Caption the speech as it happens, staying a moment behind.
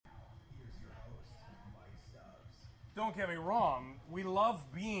don't get me wrong, we love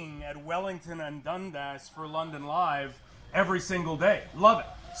being at Wellington and Dundas for London Live every single day. Love it.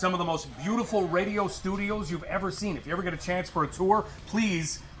 Some of the most beautiful radio studios you've ever seen. If you ever get a chance for a tour,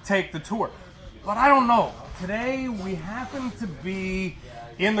 please take the tour. But I don't know. Today we happen to be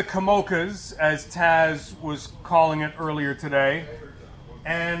in the Komokas, as Taz was calling it earlier today.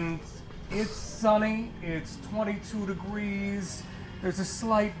 And it's sunny. It's 22 degrees. There's a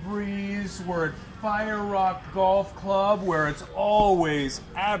slight breeze. We're at Fire Rock Golf Club, where it's always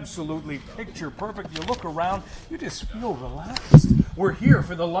absolutely picture perfect. You look around, you just feel relaxed. We're here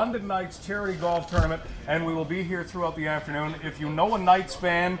for the London Knights Charity Golf Tournament, and we will be here throughout the afternoon. If you know a Knights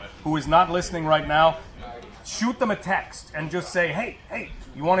fan who is not listening right now, shoot them a text and just say, hey,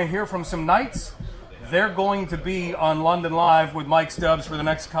 you want to hear from some Knights? They're going to be on London Live with Mike Stubbs for the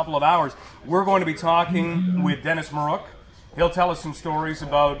next couple of hours. We're going to be talking with Dennis Maruk. He'll tell us some stories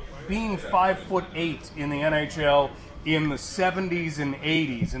about being 5'8" in the NHL in the 70s and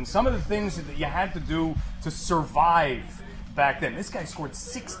 80s, and some of the things that you had to do to survive back then. This guy scored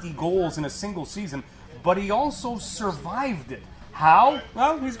 60 goals in a single season, but he also survived it. How?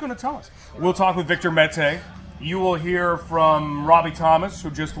 Well, he's going to tell us. We'll talk with Victor Mete. You will hear from Robbie Thomas,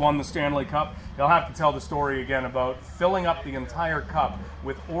 who just won the Stanley Cup. He'll have to tell the story again about filling up the entire cup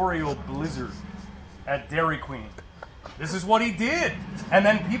with Oreo Blizzard at Dairy Queen. This is what he did. And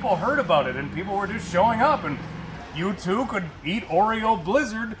then people heard about it, and people were just showing up, and you too could eat Oreo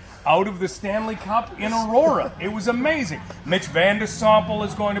Blizzard out of the Stanley Cup in Aurora. It was amazing. Mitch Van de Sample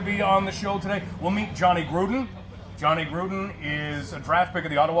is going to be on the show today. We'll meet Johnny Gruden. Johnny Gruden is a draft pick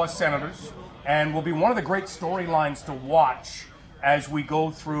of the Ottawa Senators, and will be one of the great storylines to watch as we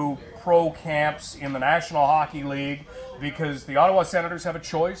go through pro camps in the National Hockey League, because the Ottawa Senators have a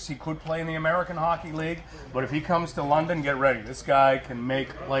choice. He could play in the American Hockey League, but if he comes to London, get ready. This guy can make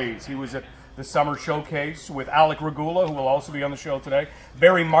plays. He was at the Summer Showcase with Alec Regula, who will also be on the show today.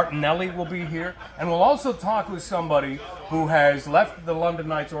 Barry Martinelli will be here, and we'll also talk with somebody who has left the London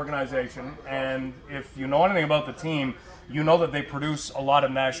Knights organization, and if you know anything about the team, you know that they produce a lot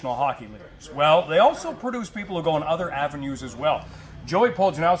of National Hockey Leagues. Well, they also produce people who go in other avenues as well. Joey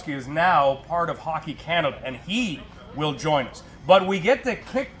Poljanowski is now part of Hockey Canada, and he will join us. But we get to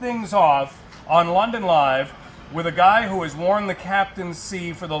kick things off on London Live with a guy who has worn the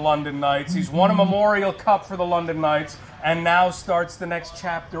captaincy for the London Knights. He's won a Memorial Cup for the London Knights, and now starts the next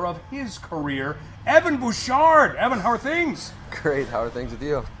chapter of his career. Evan Bouchard. Evan, how are things? Great. How are things with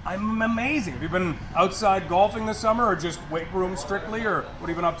you? I'm amazing. Have you been outside golfing this summer, or just weight room strictly, or what have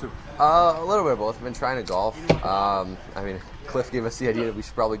you been up to? A little bit of both. I've been trying to golf. Cliff gave us the idea that we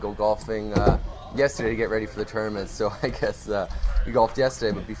should probably go golfing yesterday to get ready for the tournament, so I guess we golfed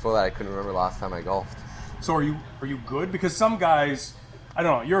yesterday, but before that I couldn't remember last time I golfed. So are you good? Because some guys, I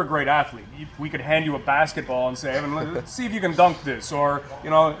don't know, you're a great athlete. We could hand you a basketball and say, Evan, let's see if you can dunk this. Or,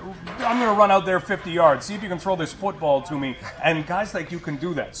 I'm going to run out there 50 yards. See if you can throw this football to me. And guys like you can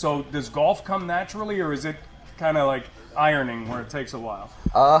do that. So does golf come naturally, or is it kind of like ironing where it takes a while?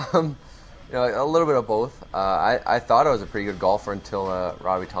 A little bit of both. I thought I was a pretty good golfer until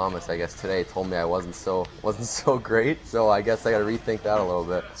Robbie Thomas, I guess, today told me I wasn't so great. So I guess I got to rethink that a little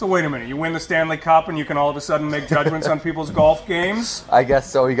bit. So wait a minute, you win the Stanley Cup and you can all of a sudden make judgments on people's golf games? I guess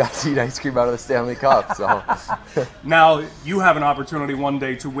so. You got to eat ice cream out of the Stanley Cup. So now you have an opportunity one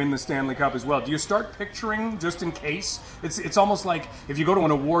day to win the Stanley Cup as well. Do you start picturing just in case? It's almost like if you go to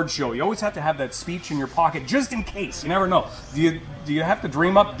an award show, you always have to have that speech in your pocket just in case. You never know. Do you have to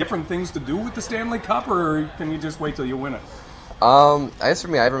dream up different things to do with the Stanley Cup, or can you just wait till you win it? I guess for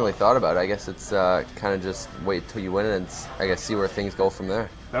me, I haven't really thought about it. I guess it's kind of just wait till you win it and I guess see where things go from there.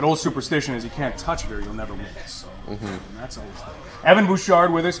 That old superstition is you can't touch it or you'll never win it. So that's always there. Evan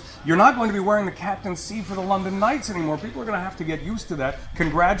Bouchard with us. You're not going to be wearing the captaincy for the London Knights anymore. People are going to have to get used to that.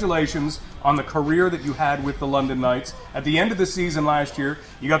 Congratulations on the career that you had with the London Knights. At the end of the season last year,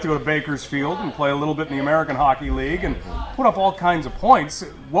 you got to go to Bakersfield and play a little bit in the American Hockey League and put up all kinds of points.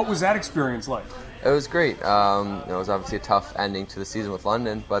 What was that experience like? It was great. It was obviously a tough ending to the season with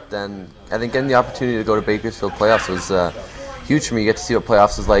London, but then I think getting the opportunity to go to Bakersfield playoffs was huge for me. You get to see what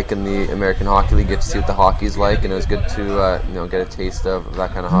playoffs is like in the American Hockey League, get to see what the hockey is like, and it was good to get a taste of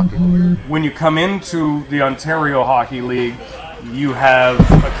that kind of hockey. When you come into the Ontario Hockey League, you have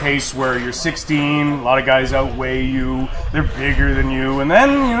a case where you're 16, a lot of guys outweigh you, they're bigger than you, and then,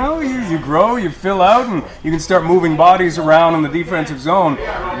 you grow, you fill out, and you can start moving bodies around in the defensive zone.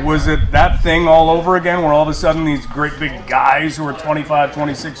 Was it that thing all over again where all of a sudden these great big guys who are 25,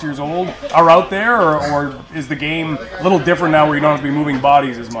 26 years old are out there, or is the game a little different now where you don't have to be moving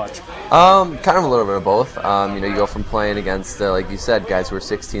bodies as much? Kind of a little bit of both. You go from playing against, like you said, guys who are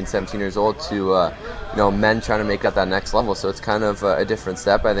 16, 17 years old to, men trying to make that next level. So it's kind of a different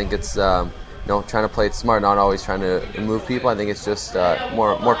step. I think it's, trying to play it smart, not always trying to move people. I think it's just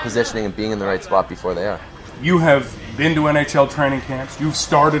more positioning and being in the right spot before they are. You have been to NHL training camps. You've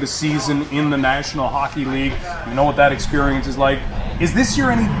started a season in the National Hockey League. You know what that experience is like. Is this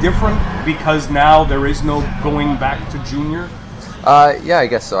year any different because now there is no going back to junior? Yeah, I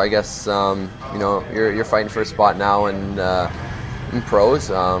guess so. I guess you're fighting for a spot now in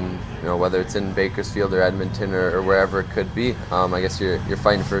pros. Whether it's in Bakersfield or Edmonton or wherever it could be. I guess you're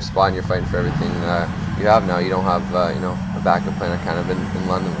fighting for a spot and you're fighting for everything you have now. You don't have a backup plan kind of in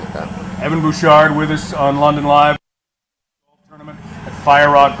London like that. Evan Bouchard with us on London Live. Tournament at Fire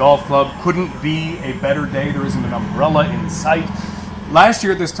Rock Golf Club. Couldn't be a better day. There isn't an umbrella in sight. Last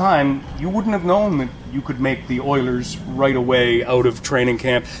year at this time, you wouldn't have known that you could make the Oilers right away out of training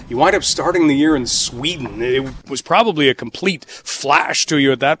camp. You wind up starting the year in Sweden. It was probably a complete flash to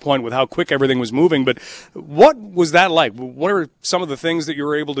you at that point with how quick everything was moving. But what was that like? What are some of the things that you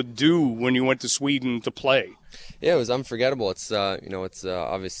were able to do when you went to Sweden to play? Yeah, it was unforgettable. It's it's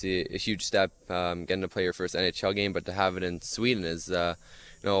obviously a huge step getting to play your first NHL game, but to have it in Sweden is a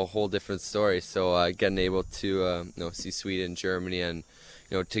whole different story. So getting able to see Sweden, Germany, and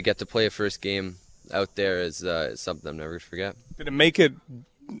to get to play a first game out there is something I'll never forget. Did it make it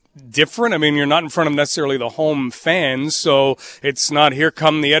different? I mean, you're not in front of necessarily the home fans, so it's not here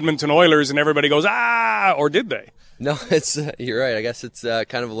come the Edmonton Oilers and everybody goes, ah, or did they? No, it's you're right. I guess it's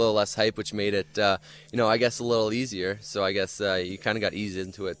kind of a little less hype, which made it, I guess a little easier. So I guess you kind of got eased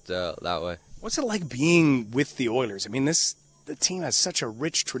into it that way. What's it like being with the Oilers? I mean, the team has such a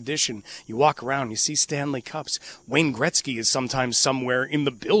rich tradition. You walk around, you see Stanley Cups. Wayne Gretzky is sometimes somewhere in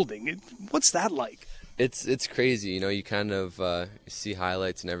the building. What's that like? It's crazy. You kind of see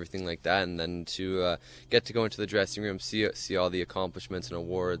highlights and everything like that, and then to get to go into the dressing room, see all the accomplishments and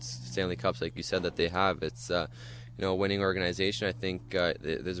awards, Stanley Cups, like you said, that they have. It's a winning organization. I think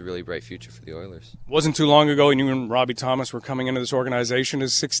there's a really bright future for the Oilers. It wasn't too long ago, and you and Robbie Thomas were coming into this organization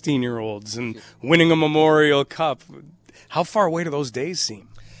as 16-year-olds and winning a Memorial Cup. How far away do those days seem?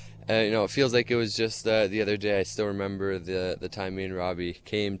 It feels like it was just the other day. I still remember the time me and Robbie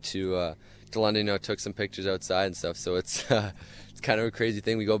came to London. Took some pictures outside and stuff. So it's kind of a crazy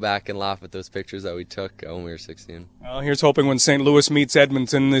thing. We go back and laugh at those pictures that we took when we were 16. Well, here's hoping when St. Louis meets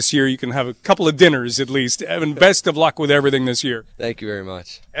Edmonton this year, you can have a couple of dinners at least. Evan, best of luck with everything this year. Thank you very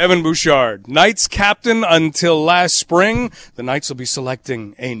much. Evan Bouchard, Knights captain until last spring. The Knights will be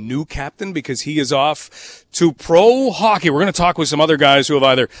selecting a new captain because he is off to pro hockey. We're going to talk with some other guys who have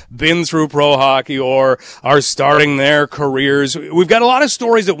either been through pro hockey or are starting their careers. We've got a lot of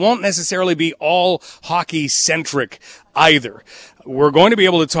stories that won't necessarily be all hockey-centric either. We're going to be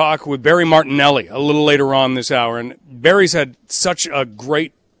able to talk with Barry Martinelli a little later on this hour, and Barry's had such a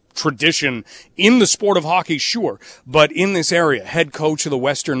great tradition in the sport of hockey, sure, but in this area, head coach of the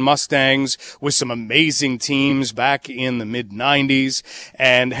Western Mustangs with some amazing teams back in the mid-90s,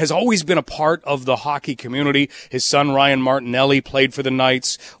 and has always been a part of the hockey community. His son, Ryan Martinelli, played for the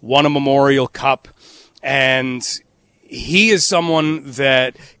Knights, won a Memorial Cup, and he is someone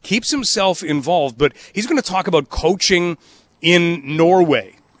that keeps himself involved, but he's going to talk about coaching in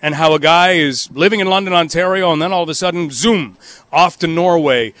Norway and how a guy is living in London, Ontario, and then all of a sudden, zoom, off to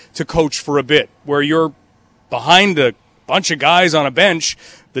Norway to coach for a bit, where you're behind a bunch of guys on a bench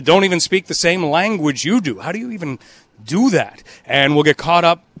that don't even speak the same language you do. How do you even do that? And we'll get caught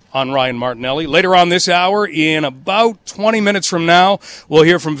up on Ryan Martinelli. Later on this hour, in about 20 minutes from now, we'll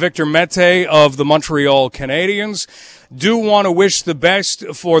hear from Victor Mete of the Montreal Canadiens. Do want to wish the best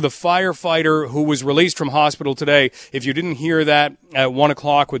for the firefighter who was released from hospital today. If you didn't hear that at 1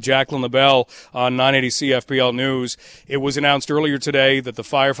 o'clock with Jacqueline LaBelle on 980 CFPL News, it was announced earlier today that the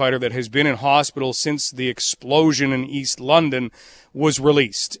firefighter that has been in hospital since the explosion in East London was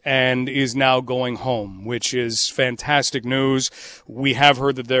released and is now going home, which is fantastic news. We have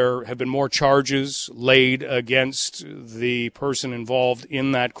heard that there have been more charges laid against the person involved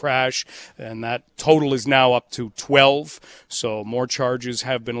in that crash, and that total is now up to 12. So more charges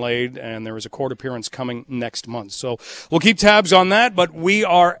have been laid, and there is a court appearance coming next month. So we'll keep tabs on that, but we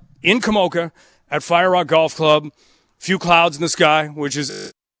are in Komoka at Fire Rock Golf Club. Few clouds in the sky, which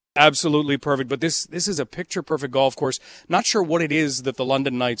is Absolutely perfect. But this is a picture-perfect golf course. Not sure what it is that the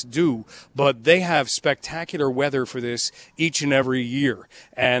London Knights do, but they have spectacular weather for this each and every year.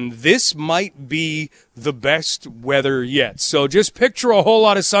 And this might be the best weather yet. So just picture a whole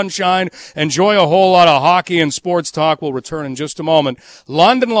lot of sunshine, enjoy a whole lot of hockey and sports talk. We'll return in just a moment.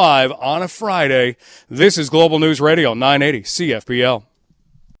 London Live on a Friday. This is Global News Radio 980 CFPL.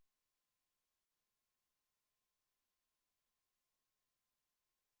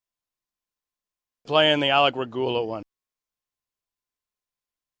 Playing the Alec Regula one.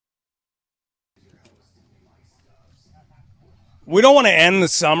 We don't want to end the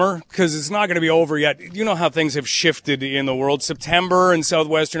summer because it's not going to be over yet. You know how things have shifted in the world. September in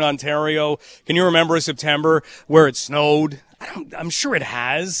southwestern Ontario. Can you remember a September where it snowed? I'm sure it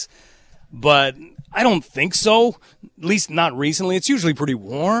has, but I don't think so. At least not recently. It's usually pretty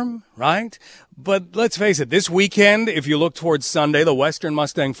warm, right? But let's face it, this weekend, if you look towards Sunday, the Western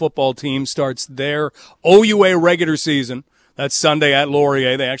Mustang football team starts their OUA regular season. That's Sunday at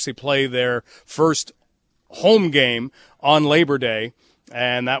Laurier. They actually play their first home game on Labor Day,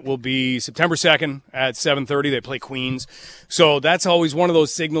 and that will be September 2nd at 7:30. They play Queens. So that's always one of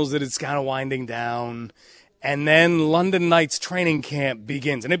those signals that it's kind of winding down. And then London Knights training camp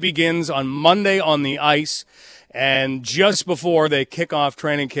begins, and it begins on Monday on the ice. And just before they kick off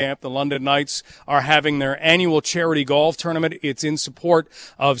training camp, the London Knights are having their annual charity golf tournament. It's in support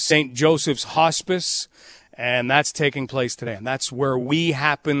of St. Joseph's Hospice, and that's taking place today. And that's where we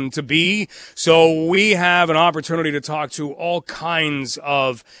happen to be. So we have an opportunity to talk to all kinds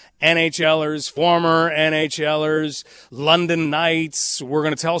of NHLers, former NHLers, London Knights. We're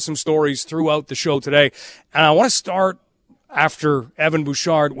going to tell some stories throughout the show today. And I want to start after Evan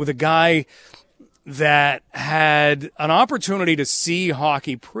Bouchard with a guy that had an opportunity to see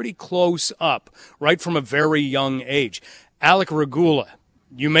hockey pretty close up right from a very young age. Alec Regula.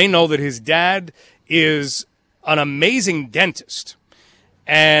 You may know that his dad is an amazing dentist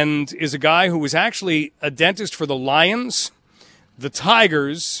and is a guy who was actually a dentist for the Lions, the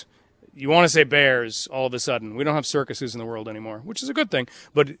Tigers. You want to say Bears all of a sudden. We don't have circuses in the world anymore, which is a good thing.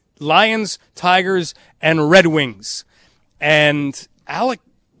 But Lions, Tigers, and Red Wings. And Alec,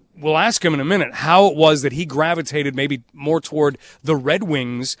 we'll ask him in a minute how it was that he gravitated maybe more toward the Red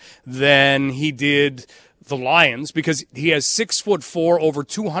Wings than he did the Lions, because he has 6'4", over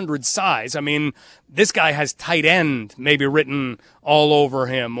 200 size. I mean, this guy has tight end maybe written all over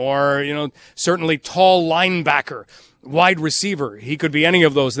him, or, certainly tall linebacker, wide receiver. He could be any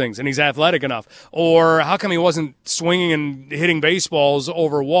of those things, and he's athletic enough. Or how come he wasn't swinging and hitting baseballs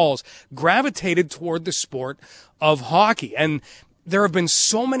over walls? Gravitated toward the sport of hockey. And there have been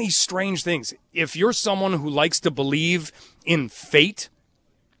so many strange things. If you're someone who likes to believe in fate,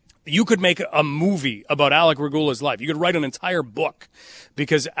 you could make a movie about Alec Regula's life. You could write an entire book,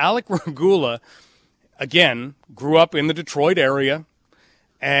 because Alec Regula, again, grew up in the Detroit area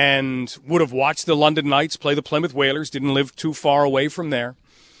and would have watched the London Knights play the Plymouth Whalers, didn't live too far away from there.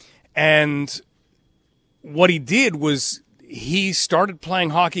 And what he did was he started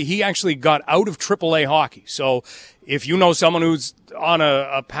playing hockey. He actually got out of AAA hockey. So if you know someone who's on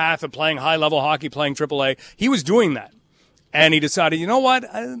a path of playing high-level hockey, playing AAA, he was doing that. And he decided, you know what,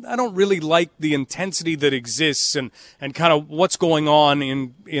 I don't really like the intensity that exists and kind of what's going on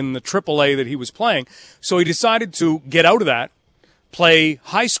in the AAA that he was playing. So he decided to get out of that, play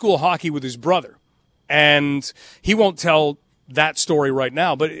high school hockey with his brother. And he won't tell that story right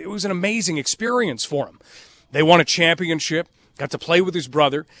now, but it was an amazing experience for him. They won a championship, got to play with his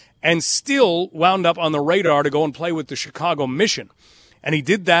brother, and still wound up on the radar to go and play with the Chicago Mission. And he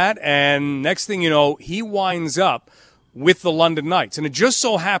did that, and next thing you know, he winds up with the London Knights. And it just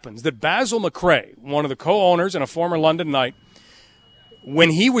so happens that Basil McRae, one of the co-owners and a former London Knight,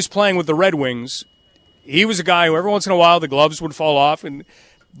 when he was playing with the Red Wings, he was a guy who every once in a while the gloves would fall off and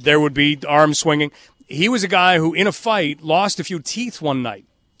there would be arms swinging. He was a guy who, in a fight, lost a few teeth one night.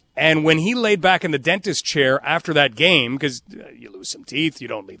 And when he laid back in the dentist chair after that game, because you lose some teeth, you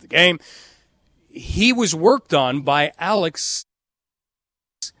don't leave the game, he was worked on by Alec's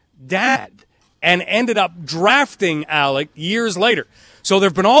dad and ended up drafting Alec years later. So there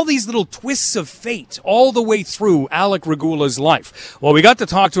have been all these little twists of fate all the way through Alec Regula's life. Well, we got to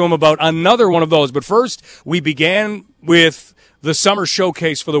talk to him about another one of those. But first, we began with the summer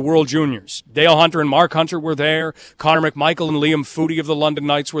showcase for the World Juniors. Dale Hunter and Mark Hunter were there. Connor McMichael and Liam Foudy of the London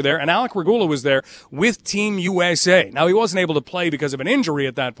Knights were there. And Alec Regula was there with Team USA. Now, he wasn't able to play because of an injury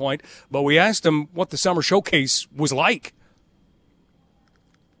at that point, but we asked him what the summer showcase was like.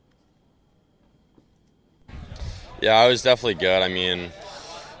 Yeah, it was definitely good. I mean,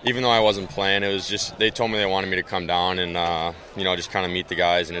 even though I wasn't playing, it was just they told me they wanted me to come down and just kind of meet the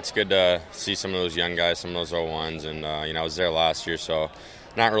guys, and it's good to see some of those young guys, some of those 01s, and I was there last year, so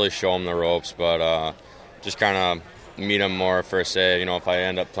not really show them the ropes, but just kind of meet them more for say, if I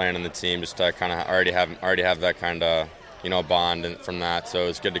end up playing in the team, just to kind of already have that kind of bond from that. So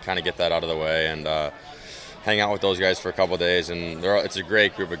it's good to kind of get that out of the way and hang out with those guys for a couple of days, and it's a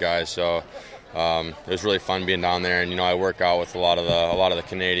great group of guys. So it was really fun being down there, and I work out with a lot of the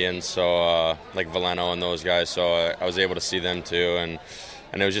Canadians, so like Valeno and those guys. So I was able to see them too, and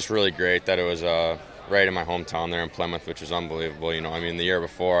it was just really great that it was right in my hometown there in Plymouth, which was unbelievable. The year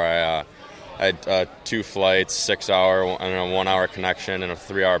before I had 2 flights, 6-hour and a 1-hour connection, and a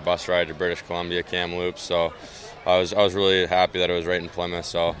 3-hour bus ride to British Columbia Kamloops. So I was really happy that it was right in Plymouth.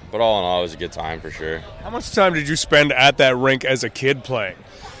 So, but all in all, it was a good time for sure. How much time did you spend at that rink as a kid playing?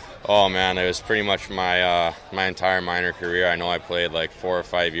 Oh man, it was pretty much my my entire minor career. I know I played like 4 or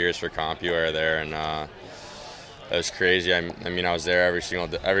 5 years for CompuAir there, and it was crazy. I was there every single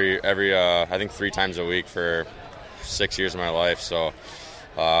day, every I think 3 times a week for 6 years of my life. So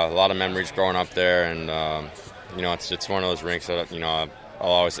a lot of memories growing up there, and it's one of those rinks that it'll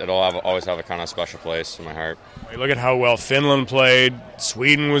always have a kind of special place in my heart. Look at how well Finland played.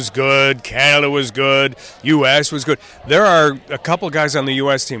 Sweden was good. Canada was good. U.S. was good. There are a couple guys on the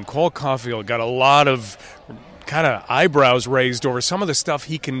U.S. team. Cole Caulfield got a lot of kind of eyebrows raised over some of the stuff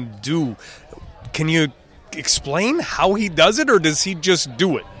he can do. Can you explain how he does it, or does he just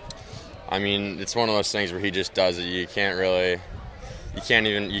do it? It's one of those things where he just does it. You can't really explain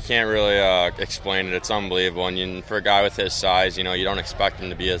it. It's unbelievable. And for a guy with his size, you don't expect him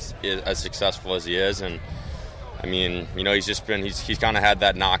to be as successful as he is. And he's kind of had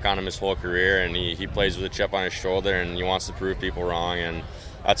that knock on him his whole career, and he plays with a chip on his shoulder, and he wants to prove people wrong. And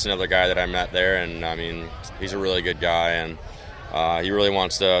that's another guy that I met there, and he's a really good guy, and he really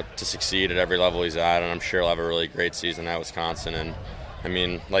wants to succeed at every level he's at, and I'm sure he'll have a really great season at Wisconsin.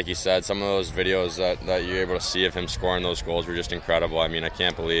 And like you said, some of those videos that you're able to see of him scoring those goals were just incredible. I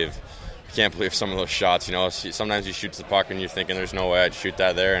can't believe some of those shots. Sometimes he shoots the puck and you're thinking there's no way I'd shoot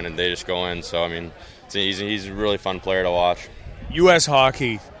that there, and they just go in. So he's a really fun player to watch. U.S.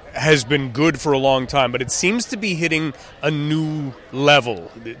 hockey has been good for a long time, but it seems to be hitting a new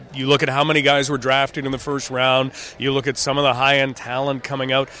level. You look at how many guys were drafted in the first round. You look at some of the high-end talent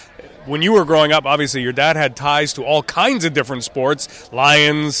coming out. When you were growing up, obviously your dad had ties to all kinds of different sports.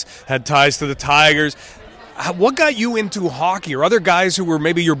 Lions had ties to the Tigers. What got you into hockey, or other guys who were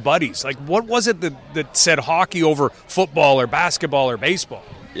maybe your buddies? Like, what was it that said hockey over football or basketball or baseball?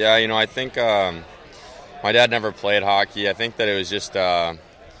 Yeah, I think my dad never played hockey. I think that it was just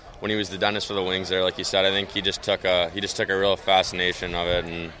when he was the dentist for the Wings there, like you said. I think he just took a real fascination of it,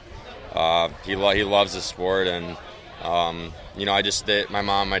 and he loves the sport. And my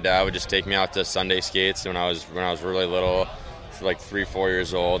mom and my dad would just take me out to Sunday skates when I was really little, like 3-4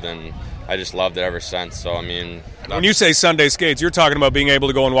 years old, and I just loved it ever since. So when you say Sunday skates, you're talking about being able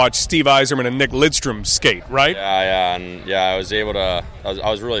to go and watch Steve Yzerman and Nick Lidstrom skate, right? I was able to. I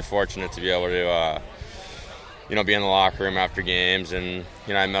was really fortunate to be able to be in the locker room after games, and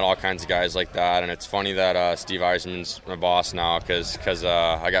I met all kinds of guys like that. And it's funny that Steve Yzerman's my boss now, because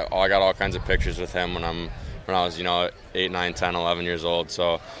I got all kinds of pictures with him when I was 8, 9, 10, 11 years old.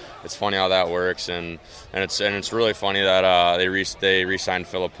 So it's funny how that works, and it's really funny that they re-signed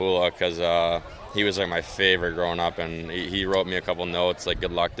Filipula, because he was like my favorite growing up, and he wrote me a couple notes like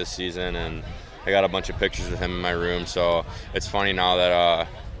good luck this season, and I got a bunch of pictures with him in my room. So it's funny now that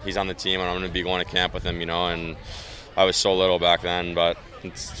he's on the team, and I'm going to be going to camp with him, and I was so little back then, but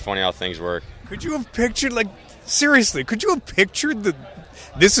it's funny how things work. Could you have pictured, seriously, that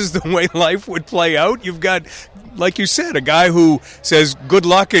this is the way life would play out? You've got, like you said, a guy who says good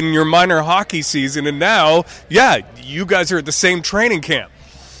luck in your minor hockey season, and now, you guys are at the same training camp.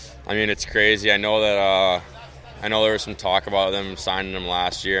 It's crazy. I know that there was some talk about them signing him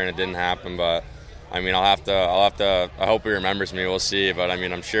last year, and it didn't happen, but I'll have to. I hope he remembers me. We'll see. But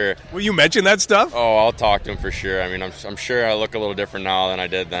I'm sure. Will you mention that stuff? Oh, I'll talk to him for sure. I'm sure I look a little different now than I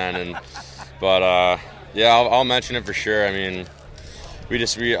did then. I'll mention it for sure. I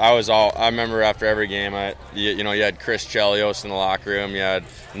remember after every game, you had Chris Chelios in the locker room. You had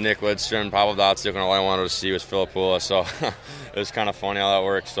Nick Lidstrom, Pavel Datsyuk, and all I wanted to see was Filipula. So it was kind of funny how that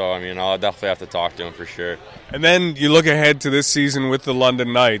works. So I'll definitely have to talk to him for sure. And then you look ahead to this season with the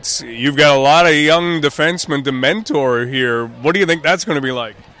London Knights. You've got a lot of young defensemen to mentor here. What do you think that's going to be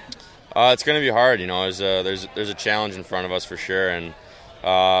like? It's going to be hard. There's a challenge in front of us for sure. And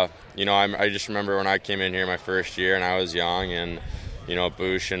I just remember when I came in here my first year, and I was young, and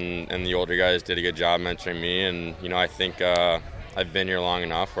Bush and the older guys did a good job mentoring me. And I think I've been here long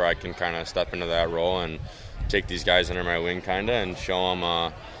enough where I can kind of step into that role and take these guys under my wing and show them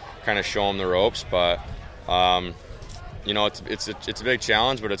the ropes. But it's a big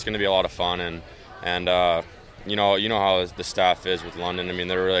challenge, but it's going to be a lot of fun. And you know how the staff is with London. I mean,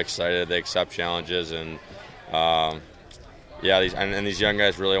 they're really excited. They accept challenges, and these young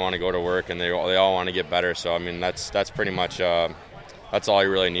guys really want to go to work, and they all want to get better. So I mean, that's pretty much that's all you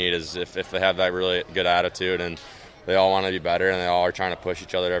really need is if they have that really good attitude and they all want to be better and they all are trying to push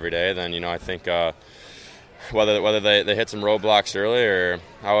each other every day. Then I think whether they hit some roadblocks early or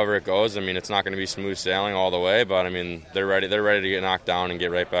however it goes, I mean, it's not going to be smooth sailing all the way. But I mean, they're ready to get knocked down and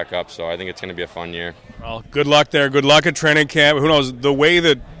get right back up. So I think it's going to be a fun year. Well, good luck there. Good luck at training camp. Who knows, the way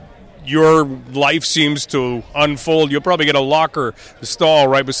that your life seems to unfold, you'll probably get a locker stall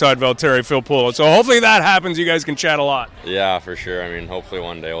right beside Valtteri Filppula. So hopefully that happens. You guys can chat a lot. Yeah, for sure. I mean, hopefully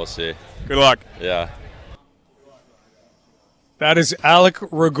one day we'll see. Good luck. Yeah. That is Alec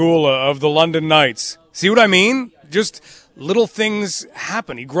Regula of the London Knights. See what I mean? Just little things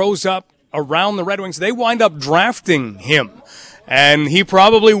happen. He grows up around the Red Wings. They wind up drafting him. And he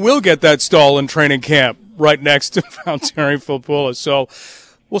probably will get that stall in training camp right next to Valtteri Filppula. So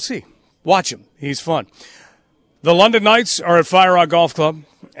we'll see. Watch him. He's fun. The London Knights are at Fire Rock Golf Club,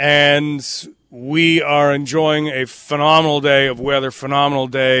 and we are enjoying a phenomenal day of weather, phenomenal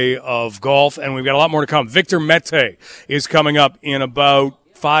day of golf, and we've got a lot more to come. Victor Mete is coming up in about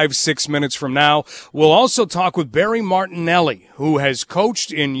 5-6 minutes from now. We'll also talk with Barry Martinelli, who has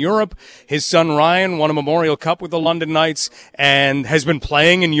coached in Europe. His son Ryan won a Memorial Cup with the London Knights and has been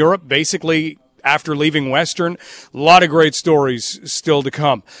playing in Europe basically after leaving Western. A lot of great stories still to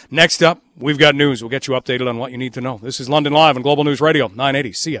come. Next up, we've got news. We'll get you updated on what you need to know. This is London Live on Global News Radio,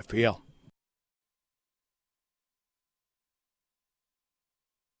 980 CFPL.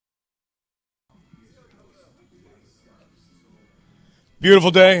 Beautiful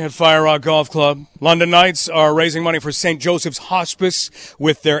day at Fire Rock Golf Club. London Knights are raising money for St. Joseph's Hospice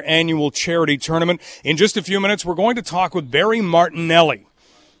with their annual charity tournament. In just a few minutes, we're going to talk with Barry Martinelli,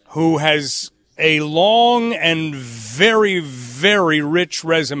 who has a long and very, very rich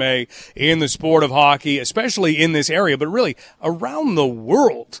resume in the sport of hockey, especially in this area, but really around the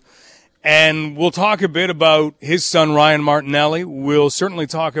world. And we'll talk a bit about his son, Ryan Martinelli. We'll certainly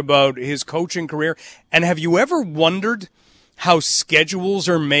talk about his coaching career. And have you ever wondered how schedules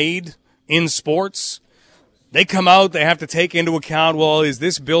are made in sports? They come out, they have to take into account, well, is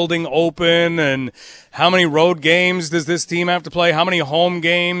this building open, and how many road games does this team have to play? How many home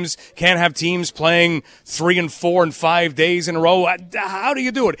games? Can't have teams playing 3 and 4 and 5 days in a row. How do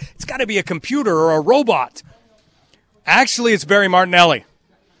you do it? It's got to be a computer or a robot. Actually, it's Barry Martinelli.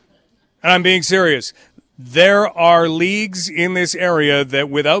 And I'm being serious. There are leagues in this area that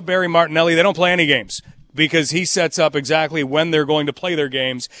without Barry Martinelli, they don't play any games, because he sets up exactly when they're going to play their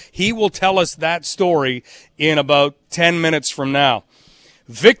games. He will tell us that story in about 10 minutes from now.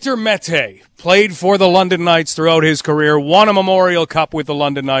 Victor Mete played for the London Knights throughout his career, won a Memorial Cup with the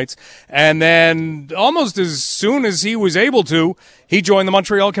London Knights, and then almost as soon as he was able to, he joined the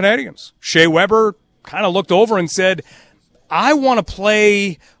Montreal Canadiens. Shea Weber kind of looked over and said, I want to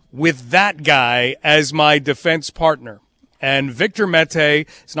play with that guy as my defense partner. And Victor Mete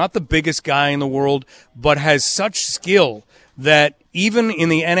is not the biggest guy in the world, but has such skill that even in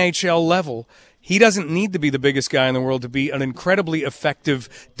the NHL level, he doesn't need to be the biggest guy in the world to be an incredibly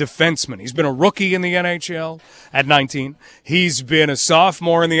effective defenseman. He's been a rookie in the NHL at 19. He's been a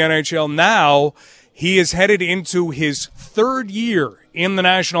sophomore in the NHL. Now he is headed into his third year in the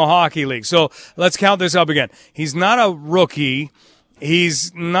National Hockey League. So let's count this up again. He's not a rookie.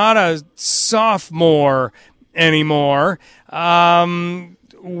 He's not a sophomore anymore.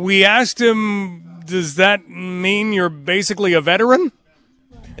 We asked him, does that mean you're basically a veteran?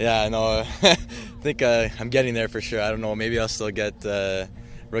 Yeah, no, I think I'm getting there for sure. I don't know, maybe I'll still get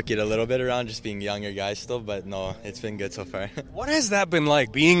rookied a little bit around just being younger guys still, but no, it's been good so far. What has that been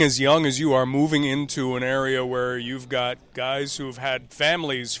like, being as young as you are, moving into an area where you've got guys who've had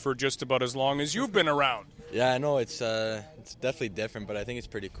families for just about as long as you've been around? Yeah, I know it's definitely different, but I think it's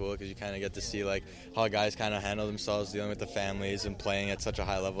pretty cool because you kind of get to see like how guys kind of handle themselves dealing with the families and playing at such a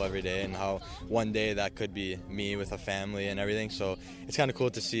high level every day, and how one day that could be me with a family and everything. So it's kind of cool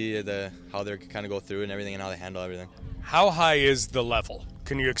to see how they kind of go through and everything and how they handle everything. How high is the level?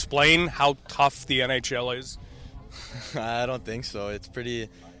 Can you explain how tough the NHL is? I don't think so. It's pretty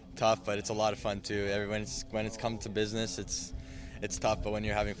tough, but it's a lot of fun too. When it's come to business, it's tough, but when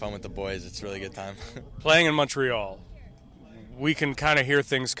you're having fun with the boys, it's a really good time. Playing in Montreal, we can kind of hear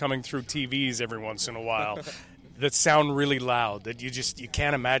things coming through TVs every once in a while that sound really loud, that you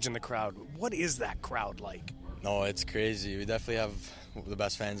can't imagine the crowd. What is that crowd like? No, it's crazy. We definitely have the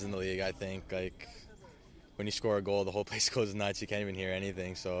best fans in the league, I think. Like, when you score a goal, the whole place goes nuts. You can't even hear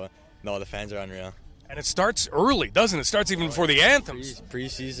anything. So, no, the fans are unreal. And it starts early, doesn't it? It starts even before the anthems.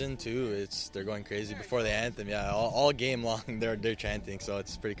 Preseason too. They're going crazy before the anthem. Yeah, all game long they're chanting. So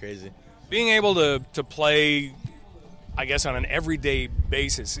it's pretty crazy. Being able to play, I guess, on an everyday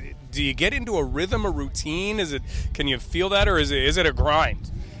basis, do you get into a rhythm, a routine? Can you feel that, or is it a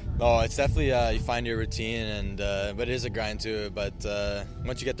grind? No, it's definitely you find your routine, and but it is a grind too. But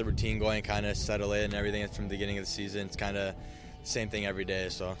once you get the routine going, kind of settle in and everything from the beginning of the season, it's kind of same thing every day,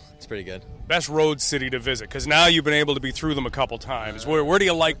 so it's pretty good. Best road city to visit, because now you've been able to be through them a couple times. Where do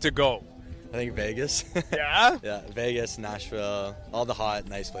you like to go? I think Vegas. Yeah? Yeah, Vegas, Nashville, all the hot,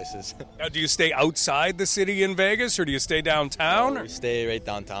 nice places. Now, do you stay outside the city in Vegas, or do you stay downtown? We stay right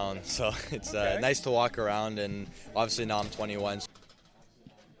downtown, so it's nice to walk around, and obviously now I'm 21.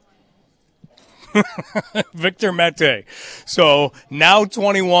 Victor Mete. So now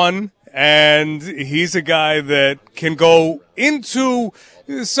 21, and he's a guy that can go into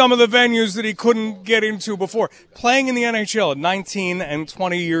some of the venues that he couldn't get into before. Playing in the NHL at 19 and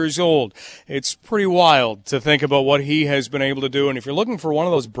 20 years old. It's pretty wild to think about what he has been able to do. And if you're looking for one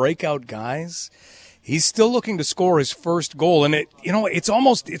of those breakout guys, he's still looking to score his first goal. And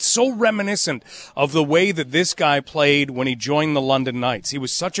it's so reminiscent of the way that this guy played when he joined the London Knights. He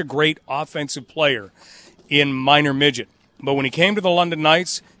was such a great offensive player in minor midget. But when he came to the London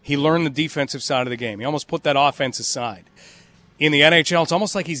Knights, he learned the defensive side of the game. He almost put that offense aside. In the NHL, it's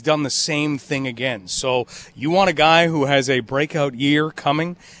almost like he's done the same thing again. So you want a guy who has a breakout year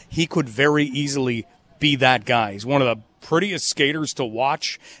coming, he could very easily be that guy. He's one of the prettiest skaters to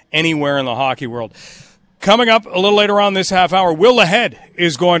watch anywhere in the hockey world. Coming up a little later on this half hour, Will Ahead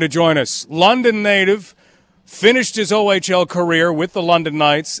is going to join us. London native, finished his OHL career with the London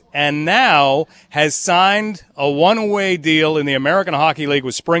Knights, and now has signed a one-way deal in the American Hockey League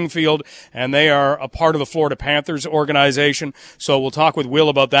with Springfield, and they are a part of the Florida Panthers organization. So we'll talk with Will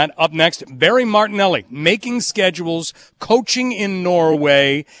about that. Up next, Barry Martinelli, making schedules, coaching in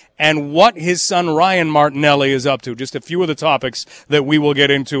Norway, and what his son Ryan Martinelli is up to. Just a few of the topics that we will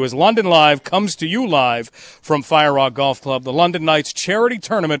get into as London Live comes to you live from Fire Rock Golf Club, the London Knights charity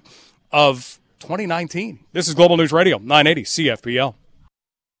tournament of 2019. This is Global News Radio, 980 CFPL.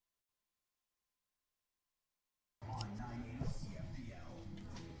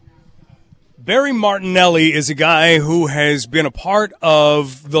 Barry Martinelli is a guy who has been a part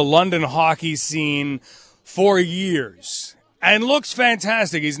of the London hockey scene for years and looks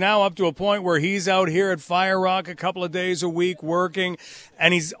fantastic. He's now up to a point where he's out here at Fire Rock a couple of days a week working,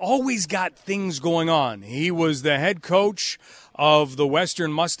 and he's always got things going on. He was the head coach of the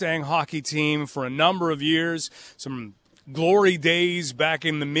Western Mustang hockey team for a number of years, some glory days back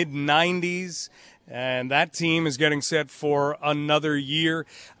in the mid-90s, and that team is getting set for another year.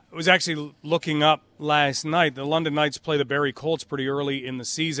 I was actually looking up last night. The London Knights play the Barrie Colts pretty early in the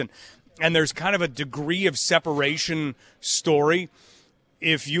season, and there's kind of a degree of separation story.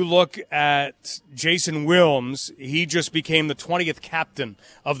 If you look at Jason Wilms, he just became the 20th captain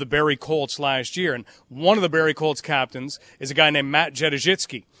of the Barrie Colts last year. And one of the Barrie Colts captains is a guy named Matt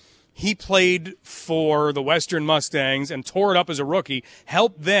Jedrzejczycki. He played for the Western Mustangs and tore it up as a rookie,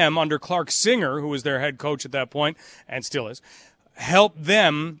 helped them under Clark Singer, who was their head coach at that point and still is, helped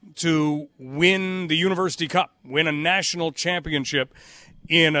them to win the University Cup, win a national championship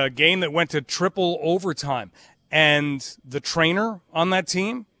in a game that went to triple overtime. And the trainer on that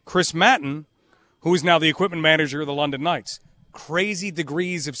team, Chris Matton, who is now the equipment manager of the London Knights. Crazy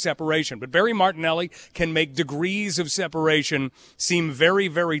degrees of separation. But Barry Martinelli can make degrees of separation seem very,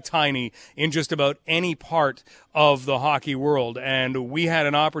 very tiny in just about any part of the hockey world. And we had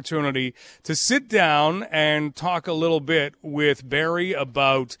an opportunity to sit down and talk a little bit with Barry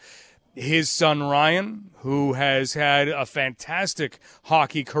about his son Ryan, who has had a fantastic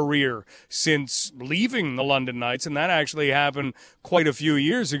hockey career since leaving the London Knights, and that actually happened quite a few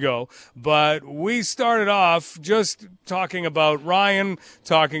years ago. But we started off just talking about Ryan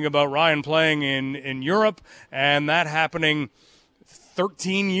playing in Europe, and that happening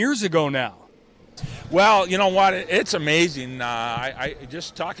 13 years ago now. Well, you know what? It's amazing. I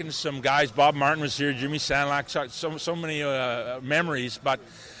just talking to some guys. Bob Martin was here, Jimmy Sandlak, so many memories, but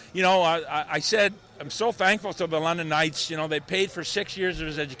you know, I said I'm so thankful to the London Knights. You know, they paid for 6 years of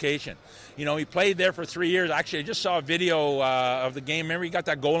his education. You know, he played there for 3 years. Actually, I just saw a video of the game. Remember, he got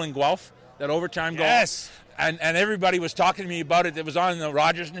that goal in Guelph, that overtime goal? Yes. And everybody was talking to me about it. It was on the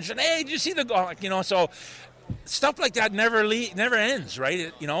Rogers, and they said, hey, did you see the goal? You know, so stuff like that never ends,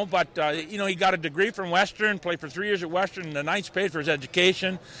 right? But he got a degree from Western, played for 3 years at Western. The Knights paid for his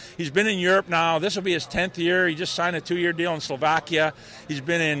education. He's been in Europe now. This will be his 10th year. He just signed a 2-year deal in Slovakia. He's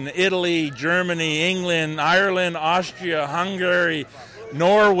been in Italy, Germany, England, Ireland, Austria, Hungary,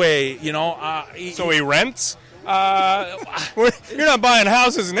 Norway. So he rents? You're not buying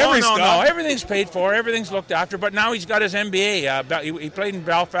houses and every stuff. No, everything's paid for, everything's looked after. But now he's got his MBA. He played in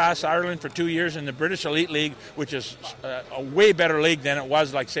Belfast, Ireland for 2 years in the British Elite League, which is a way better league than it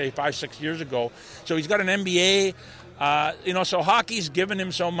was, like, say, 5-6 years ago. So he's got an MBA. So hockey's given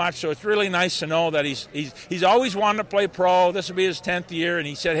him so much. So it's really nice to know that he's always wanted to play pro. This will be his 10th year, and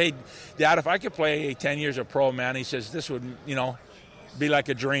he said, "Hey, Dad, if I could play 10 years of pro, man," he says, "this would, be like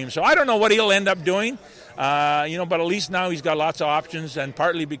a dream." So I don't know what he'll end up doing. But at least now he's got lots of options, and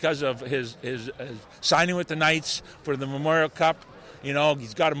partly because of his signing with the Knights for the Memorial Cup.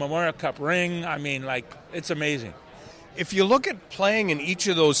 He's got a Memorial Cup ring. I mean, it's amazing. If you look at playing in each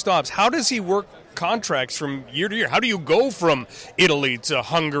of those stops, how does he work contracts from year to year? How do you go from Italy to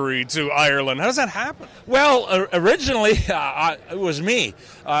Hungary to Ireland? How does that happen? Well, originally it was me.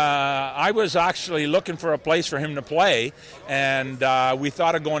 I was actually looking for a place for him to play, and we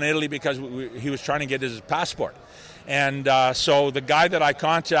thought of going to Italy because he was trying to get his passport. And so the guy that I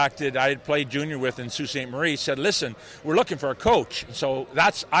contacted, I had played junior with in Sault Ste. Marie, said, "Listen, we're looking for a coach." So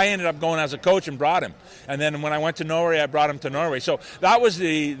I ended up going as a coach and brought him. And then when I went to Norway, I brought him to Norway. So that was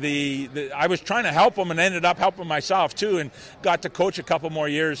I was trying to help him and ended up helping myself too, and got to coach a couple more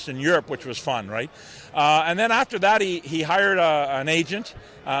years in Europe, which was fun, right? And then after that, he hired an agent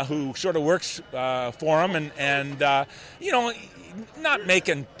who sort of works for him, and not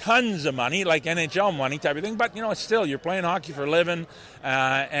making tons of money like NHL money type of thing, but it's still, you're playing hockey for a living,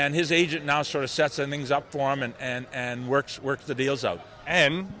 and his agent now sort of sets things up for him and works the deals out.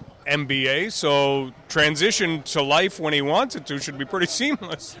 And MBA, so transition to life when he wants it to should be pretty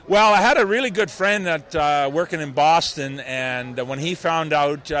seamless. Well, I had a really good friend that working in Boston, and when he found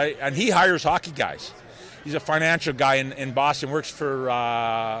out, and he hires hockey guys. He's a financial guy in Boston, works for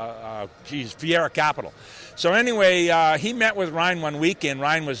Fiera Capital. So anyway, he met with Ryan one weekend.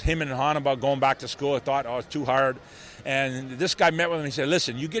 Ryan was him and Han about going back to school. I thought, it's too hard. And this guy met with him. He said,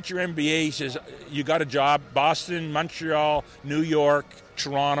 "Listen, you get your MBA." He says, "You got a job, Boston, Montreal, New York,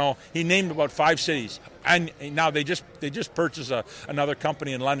 Toronto." He named about 5 cities. And now they just purchased another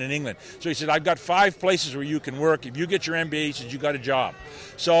company in London, England. So he said, "I've got 5 places where you can work. If you get your MBA," he says, "you got a job."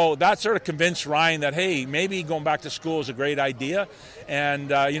 So that sort of convinced Ryan that, hey, maybe going back to school is a great idea. And,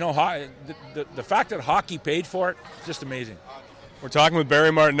 the fact that hockey paid for it, just amazing. We're talking with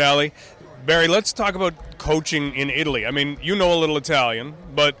Barry Martinelli. Barry, let's talk about coaching in Italy. I mean, you know a little Italian,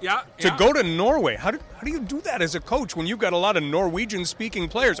 but to go to Norway, how do you do that as a coach when you've got a lot of Norwegian-speaking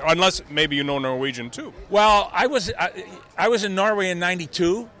players? Or unless maybe you know Norwegian too. Well, I was in Norway in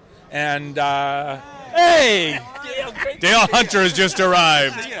 '92, and hey, Dale Hunter has just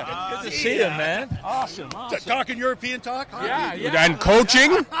arrived. Good to see you, man. Awesome. Talking European talk? Yeah. And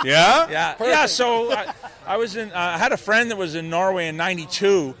coaching? Yeah. So I was I had a friend that was in Norway in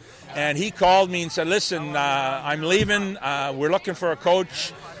 '92. And he called me and said, "Listen, I'm leaving. We're looking for a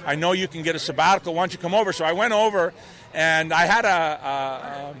coach. I know you can get a sabbatical. Why don't you come over?" So I went over, and I had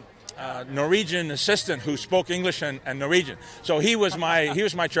a Norwegian assistant who spoke English and Norwegian. So he was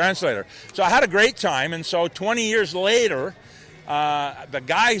my translator. So I had a great time. And so 20 years later, the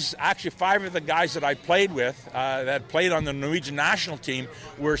guys, actually 5 of the guys that I played with, that played on the Norwegian national team,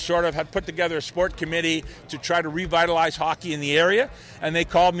 had put together a sport committee to try to revitalize hockey in the area. And they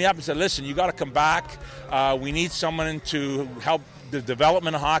called me up and said, "Listen, you got to come back. We need someone to help the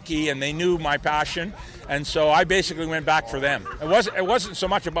development of hockey." And they knew my passion. And so I basically went back for them. It wasn't so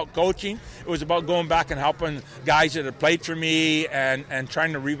much about coaching. It was about going back and helping guys that had played for me and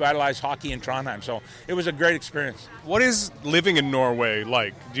trying to revitalize hockey in Trondheim. So it was a great experience. What is living in Norway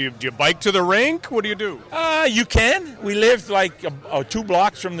like? Do you bike to the rink? What do you do? You can. We lived like 2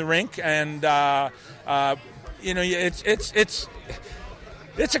 blocks from the rink, and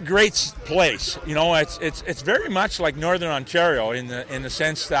it's a great place. It's very much like Northern Ontario in the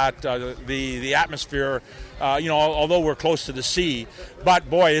sense that the atmosphere, although we're close to the sea, but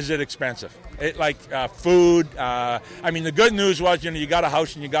boy, is it expensive. Food. The good news was, you got a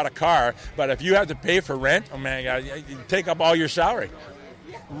house and you got a car, but if you have to pay for rent, oh man, you take up all your salary.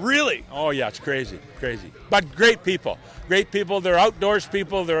 Really? Oh yeah, it's crazy. But great people. They're outdoors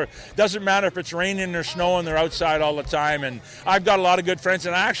people. Doesn't matter if it's raining or snowing. They're outside all the time. And I've got a lot of good friends.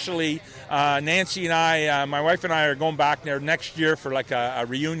 And actually, Nancy and I, my wife and I, are going back there next year for like a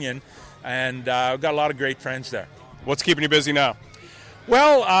reunion. And I've got a lot of great friends there. What's keeping you busy now?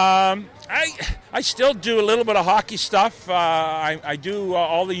 Well, I still do a little bit of hockey stuff. I do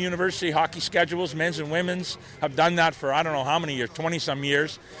all the university hockey schedules, men's and women's. I've done that for I don't know how many years, 20-some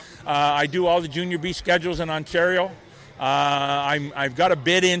years. I do all the Junior B schedules in Ontario. I've got a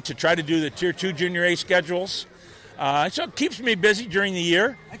bid in to try to do the Tier 2 Junior A schedules. So it keeps me busy during the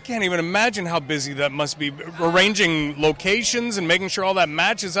year. I can't even imagine how busy that must be, arranging locations and making sure all that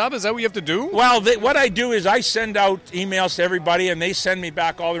matches up. Is that what you have to do? Well, what I do is I send out emails to everybody, and they send me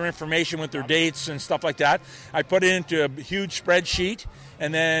back all their information with their dates and stuff like that. I put it into a huge spreadsheet,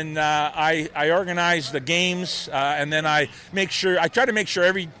 and then I organize the games, and then I try to make sure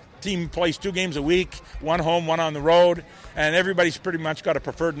every team plays 2 games a week, one home, one on the road, and everybody's pretty much got a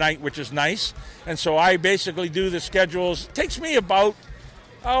preferred night, which is nice. And so I basically do the schedules. It takes me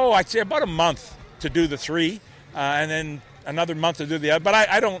I'd say about a month to do the 3, and then another month to do the other. But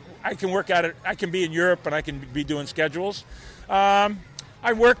I can work at it. I can be in Europe, and I can be doing schedules. I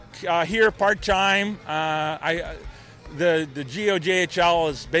work here part-time. The GOJHL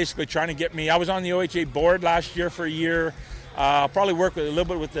is basically trying to get me. I was on the OHA board last year for a year. I'll probably work a little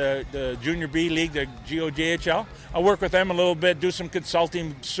bit with the Junior B League, the GOJHL. I'll work with them a little bit, do some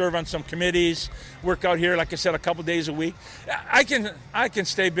consulting, serve on some committees, work out here, like I said, a couple days a week. I can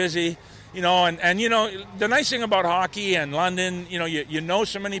stay busy, and the nice thing about hockey and London, you know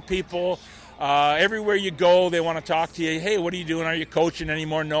so many people. Everywhere you go, they want to talk to you. Hey, what are you doing? Are you coaching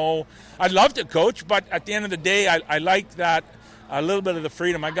anymore? No. I'd love to coach, but at the end of the day, I like that, a little bit of the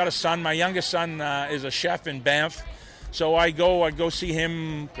freedom. I got a son. My youngest son is a chef in Banff. So I go see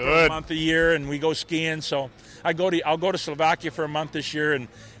him for a month a year, and we go skiing. So I'll go to Slovakia for a month this year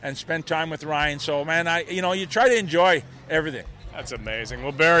and spend time with Ryan. So man, you try to enjoy everything. That's amazing.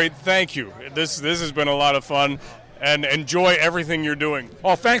 Well, Barry, thank you. This has been a lot of fun, and enjoy everything you're doing.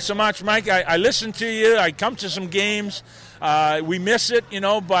 Oh, thanks so much, Mike. I listen to you. I come to some games. We miss it,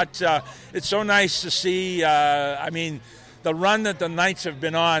 but it's so nice to see. The run that the Knights have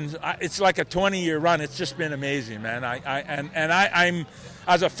been on, it's like a 20-year run. It's just been amazing, man. I'm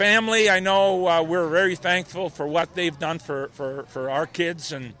as a family, I know we're very thankful for what they've done for our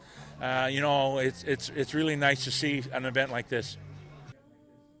kids, and it's really nice to see an event like this.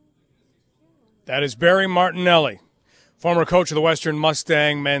 That is Barry Martinelli, former coach of the Western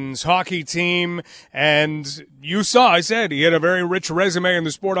Mustang men's hockey team. And you saw, I said, he had a very rich resume in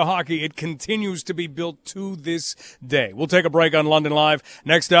the sport of hockey. It continues to be built to this day. We'll take a break on London Live.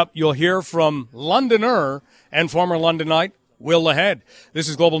 Next up, you'll hear from Londoner and former Londonite Will Lahead. This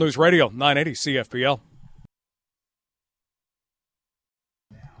is Global News Radio, 980 CFPL.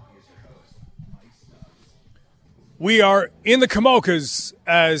 We are in the Kamokas,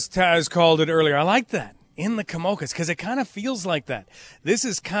 as Taz called it earlier. I like that. In the Kamokas, because it kind of feels like that. This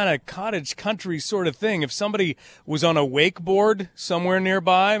is kind of cottage country sort of thing. If somebody was on a wakeboard somewhere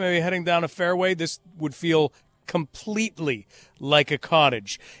nearby, maybe heading down a fairway, this would feel completely like a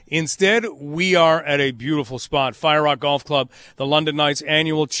cottage. Instead, we are at a beautiful spot, Fire Rock Golf Club, the London Knights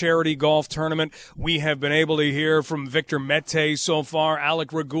annual charity golf tournament. We have been able to hear from Victor Mete so far,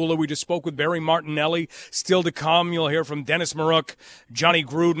 Alec Regula. We just spoke with Barry Martinelli. Still to come, you'll hear from Dennis Maruk, Johnny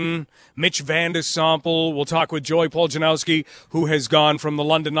Gruden, Mitch Van de Sample. We'll talk with Joey Poljanowski, who has gone from the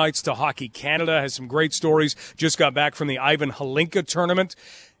London Knights to Hockey Canada, has some great stories, just got back from the Ivan Halinka tournament.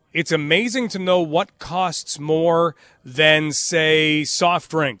 It's amazing to know what costs more than, say, soft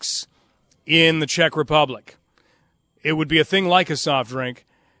drinks in the Czech Republic. It would be a thing like a soft drink.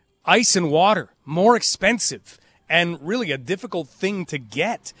 Ice and water, more expensive, and really a difficult thing to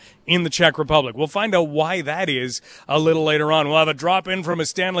get in the Czech Republic. We'll find out why that is a little later on. We'll have a drop-in from a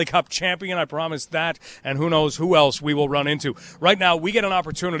Stanley Cup champion, I promise that, and who knows who else we will run into. Right now, we get an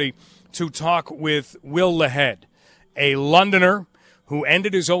opportunity to talk with Will Lahead, a Londoner who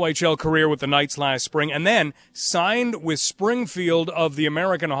ended his OHL career with the Knights last spring and then signed with Springfield of the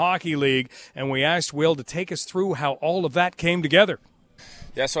American Hockey League. And we asked Will to take us through how all of that came together.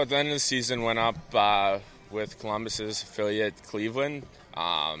 Yeah, so at the end of the season, went up with Columbus's affiliate Cleveland,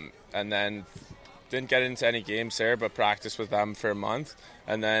 and then didn't get into any games there, but practiced with them for a month.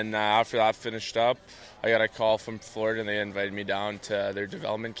 And then after that finished up, I got a call from Florida, and they invited me down to their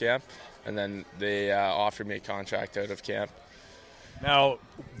development camp. And then they offered me a contract out of camp. Now,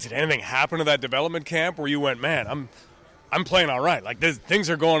 did anything happen to that development camp where you went, man, I'm playing all right, like things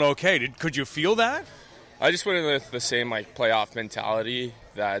are going okay? Could you feel that? I just went in with the same playoff mentality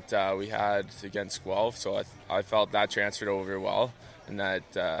that we had against Guelph, so I felt that transferred over well, and that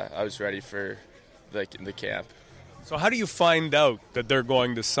I was ready for the camp. So how do you find out that they're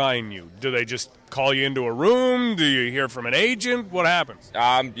going to sign you? Do they just call you into a room? Do you hear from an agent? What happens?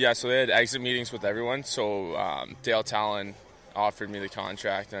 So they had exit meetings with everyone. So Dale Talon offered me the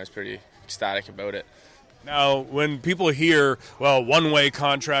contract, and I was pretty ecstatic about it. Now, when people hear, well, one-way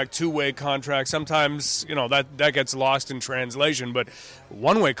contract, two-way contract, sometimes, that gets lost in translation, but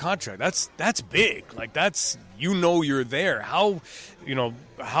one-way contract, that's big. Like, that's, you're there. How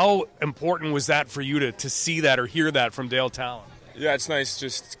important was that for you to see that or hear that from Dale Tallon? Yeah, it's nice.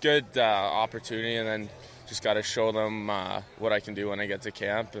 Just good opportunity, and then just got to show them what I can do when I get to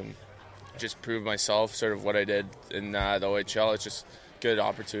camp and just prove myself, sort of what I did in the OHL. It's just good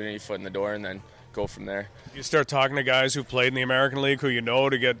opportunity, foot in the door, and then go from there. You start talking to guys who've played in the American League who you know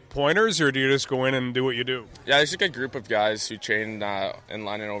to get pointers, or do you just go in and do what you do? Yeah, there's a good group of guys who trained in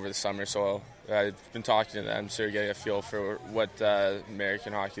London over the summer, so I've been talking to them, sort of getting a feel for what the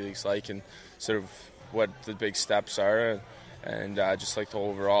American Hockey League's like and sort of what the big steps are, and just like the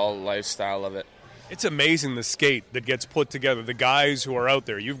overall lifestyle of it. It's amazing the skate that gets put together, the guys who are out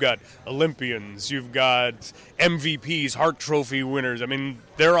there. You've got Olympians, you've got MVPs, Hart Trophy winners. I mean,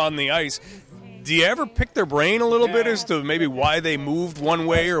 they're on the ice. Do you ever pick their brain a little bit as to maybe why they moved one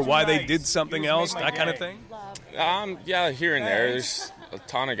way or why they did something else, that kind of thing? Yeah, here and there. There's a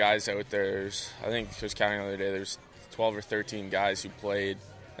ton of guys out there. I think I was counting the other day, there's 12 or 13 guys who played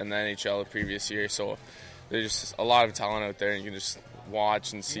in the NHL the previous year. So there's just a lot of talent out there, and you can just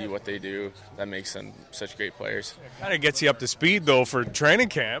watch and see what they do. That makes them such great players. It kind of gets you up to speed, though, for training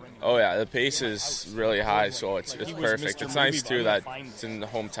camp. Oh, yeah. The pace is really high, so it's perfect. It's nice, too, that it's in the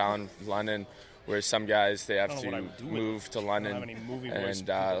hometown, London, where some guys, they have to move to London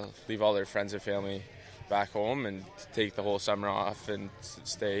and leave all their friends and family back home and take the whole summer off and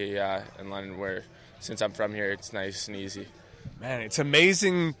stay in London, where since I'm from here, it's nice and easy. Man, it's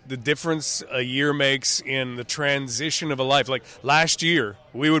amazing the difference a year makes in the transition of a life. Like last year,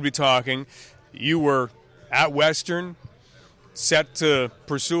 we would be talking, you were at Western, set to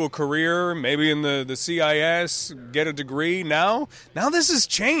pursue a career, maybe in the CIS, get a degree. Now this has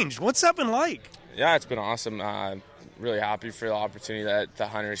changed. What's that been like? Yeah, it's been awesome. Really happy for the opportunity that the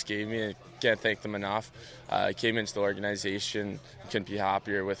Hunters gave me. I can't thank them enough. I came into the organization, couldn't be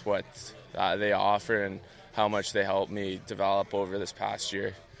happier with what they offer and how much they helped me develop over this past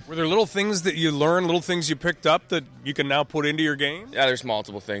year. Were there little things that you learned, little things you picked up that you can now put into your game? Yeah, there's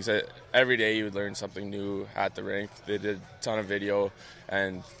multiple things. Every day you would learn something new at the rink. They did a ton of video,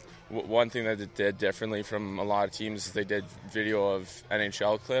 and one thing that they did differently from a lot of teams is they did video of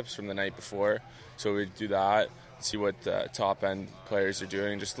NHL clips from the night before. So we'd do that, see what the top-end players are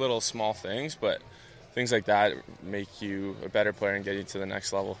doing, just little small things, but things like that make you a better player and get you to the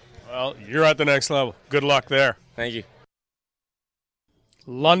next level. Well, you're at the next level. Good luck there. Thank you.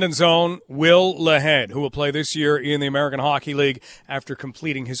 London's own Will Lahead, who will play this year in the American Hockey League after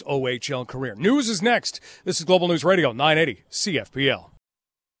completing his OHL career. News is next. This is Global News Radio, 980 CFPL.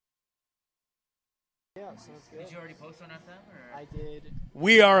 Did you already post on FM? I did.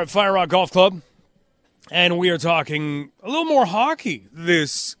 We are at Fire Rock Golf Club, and we are talking a little more hockey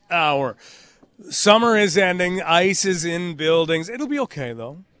this hour. Summer is ending. Ice is in buildings. It'll be okay,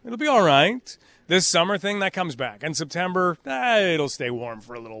 though. It'll be all right. This summer thing, that comes back. In September, it'll stay warm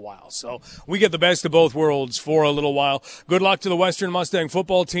for a little while. So we get the best of both worlds for a little while. Good luck to the Western Mustang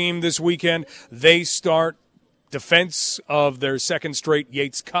football team this weekend. They start defense of their second straight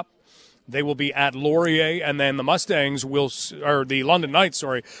Yates Cup. They will be at Laurier, and then the Mustangs the London Knights,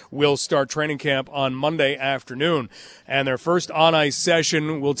 will start training camp on Monday afternoon. And their first on-ice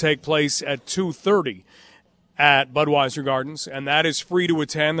session will take place at 2:30 at Budweiser Gardens, and that is free to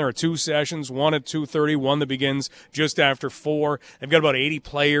attend. There are two sessions, one at 2:30, one that begins just after 4. They've got about 80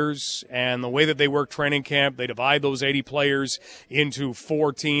 players, and the way that they work training camp, they divide those 80 players into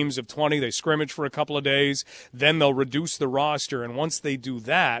 4 teams of 20. They scrimmage for a couple of days. Then they'll reduce the roster, and once they do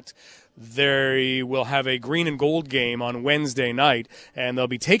that, they will have a green and gold game on Wednesday night, and they'll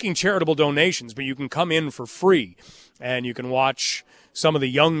be taking charitable donations, but you can come in for free, and you can watch some of the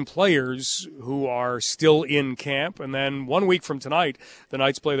young players who are still in camp. And then 1 week from tonight, the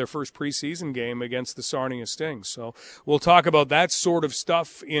Knights play their first preseason game against the Sarnia Stings. So we'll talk about that sort of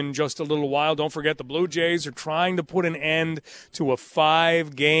stuff in just a little while. Don't forget the Blue Jays are trying to put an end to a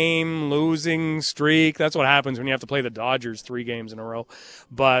 5-game losing streak. That's what happens when you have to play the Dodgers 3 games in a row.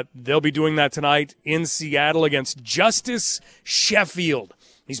 But they'll be doing that tonight in Seattle against Justice Sheffield.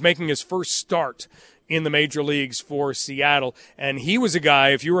 He's making his first start in the major leagues for Seattle. And he was a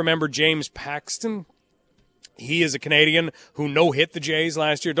guy, if you remember James Paxton, He is a Canadian who no-hit the Jays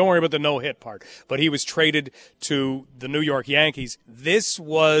last year. Don't worry about the no-hit part. But he was traded to the New York Yankees. This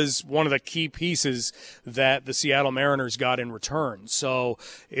was one of the key pieces that the Seattle Mariners got in return. So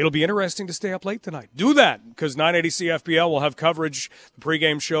it'll be interesting to stay up late tonight. Do that, because 980 CFPL will have coverage. The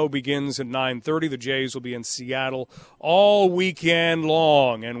pregame show begins at 9:30. The Jays will be in Seattle all weekend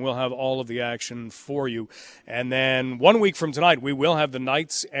long, and we'll have all of the action for you. And then 1 week from tonight, we will have the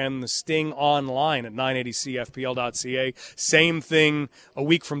Knights and the Sting online at 980 CFPL. FPL.ca. Same thing a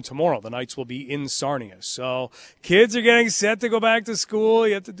week from tomorrow. The Knights will be in Sarnia. So kids are getting set to go back to school.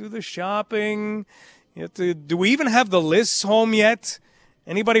 You have to do the shopping. Do we even have the lists home yet?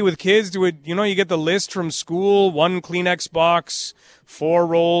 Anybody with kids, you get the list from school, 1 Kleenex box, 4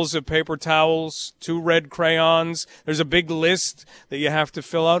 rolls of paper towels, 2 red crayons. There's a big list that you have to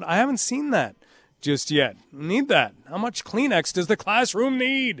fill out. I haven't seen that just yet. Need that. How much Kleenex does the classroom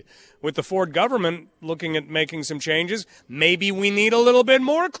need? With the Ford government looking at making some changes, maybe we need a little bit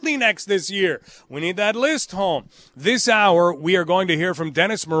more Kleenex this year. We need that list home. This hour, we are going to hear from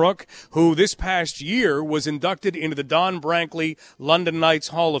Denis Maruk, who this past year was inducted into the Don Brankley London Knights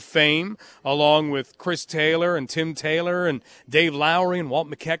Hall of Fame, along with Chris Taylor and Tim Taylor and Dave Lowry and Walt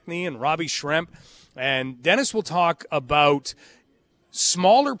McKechnie and Robbie Schremp. And Denis will talk about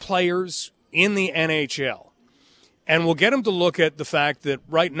smaller players in the NHL. And we'll get him to look at the fact that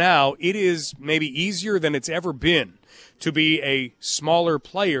right now it is maybe easier than it's ever been to be a smaller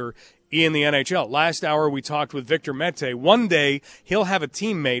player in the NHL. Last hour we talked with Victor Mete. One day he'll have a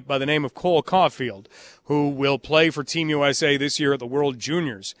teammate by the name of Cole Caulfield who will play for Team USA this year at the World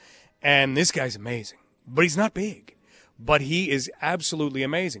Juniors. And this guy's amazing. But he's not big. But he is absolutely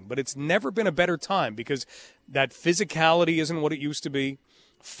amazing. But it's never been a better time because that physicality isn't what it used to be.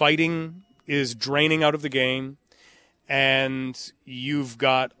 Fighting is draining out of the game. And you've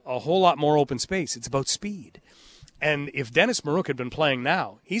got a whole lot more open space. It's about speed. And if Denis Maruk had been playing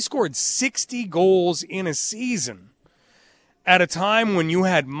now, he scored 60 goals in a season at a time when you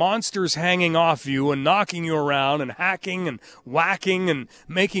had monsters hanging off you and knocking you around and hacking and whacking and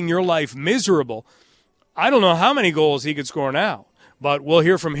making your life miserable. I don't know how many goals he could score now. But we'll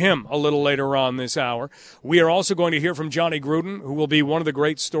hear from him a little later on this hour. We are also going to hear from Johnny Gruden, who will be one of the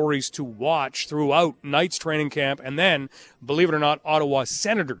great stories to watch throughout Knights training camp and then, believe it or not, Ottawa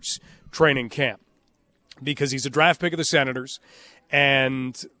Senators training camp, because he's a draft pick of the Senators,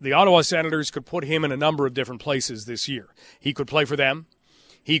 and the Ottawa Senators could put him in a number of different places this year. He could play for them.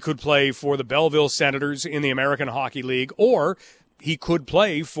 He could play for the Belleville Senators in the American Hockey League, or he could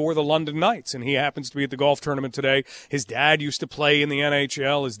play for the London Knights, and he happens to be at the golf tournament today. His dad used to play in the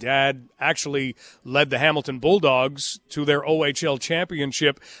NHL. His dad actually led the Hamilton Bulldogs to their OHL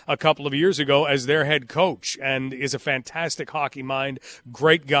championship a couple of years ago as their head coach, and is a fantastic hockey mind,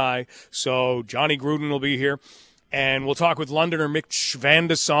 great guy. So Johnny Gruden will be here. And we'll talk with Londoner Mitch Van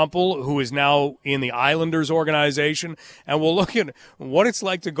de Sompel, who is now in the Islanders organization, and we'll look at what it's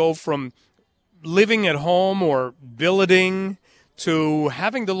like to go from living at home or billeting to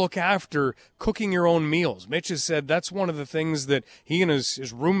having to look after cooking your own meals. Mitch has said that's one of the things that he and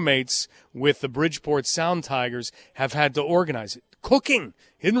his roommates with the Bridgeport Sound Tigers have had to organize. Cooking.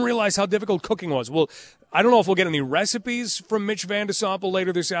 He didn't realize how difficult cooking was. Well, I don't know if we'll get any recipes from Mitch Van de Sompel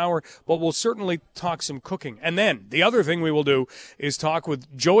later this hour, but we'll certainly talk some cooking. And then the other thing we will do is talk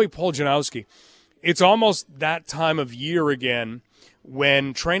with Joey Poljanowski. It's almost that time of year again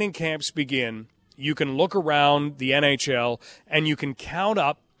when training camps begin. You can look around the NHL and you can count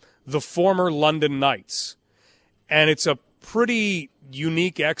up the former London Knights. And it's a pretty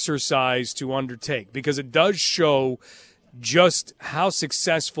unique exercise to undertake because it does show just how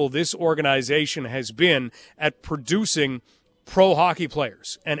successful this organization has been at producing pro hockey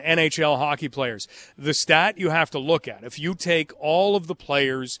players and NHL hockey players. The stat you have to look at, if you take all of the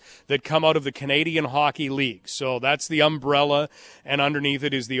players that come out of the Canadian Hockey League, so that's the umbrella, and underneath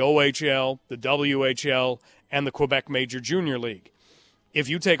it is the OHL, the WHL, and the Quebec Major Junior League. If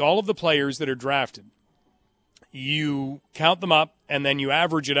you take all of the players that are drafted, you count them up, and then you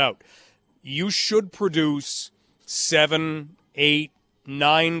average it out, you should produce 7, 8,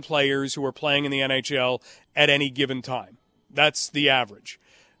 9 players who are playing in the NHL at any given time. That's the average.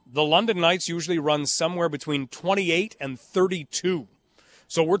 The London Knights usually run somewhere between 28 and 32.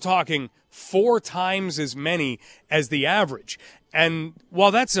 So we're talking 4 times as many as the average. And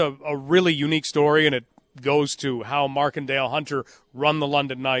while that's a really unique story, and it goes to how Mark and Dale Hunter run the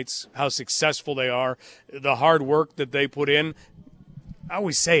London Knights, how successful they are, the hard work that they put in, I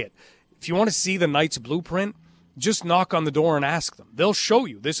always say it. If you want to see the Knights blueprint, just knock on the door and ask them. They'll show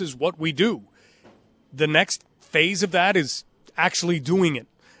you this is what we do. The next phase of that is actually doing it,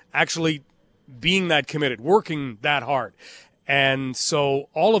 actually being that committed, working that hard. And so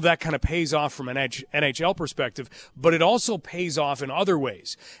all of that kind of pays off from an NHL perspective, but it also pays off in other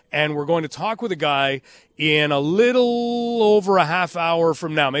ways. And we're going to talk with a guy in a little over a half hour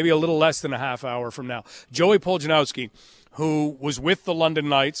from now, maybe a little less than a half hour from now. Joey Poljanowski, who was with the London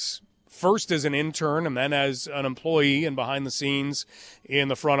Knights, first as an intern and then as an employee and behind the scenes in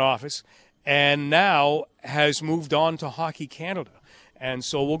the front office, and now has moved on to Hockey Canada. And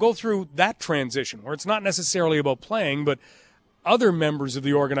so we'll go through that transition where it's not necessarily about playing, but other members of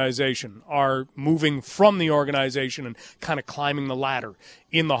the organization are moving from the organization and kind of climbing the ladder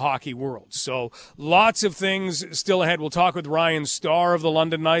in the hockey world. So lots of things still ahead. We'll talk with Ryan Starr of the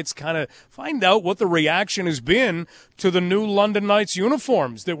London Knights, kind of find out what the reaction has been to the new London Knights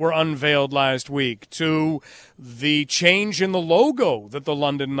uniforms that were unveiled last week, to the change in the logo that the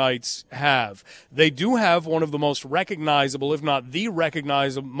London Knights have. They do have one of the most recognizable, if not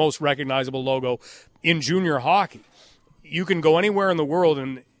the most recognizable logo in junior hockey. You can go anywhere in the world,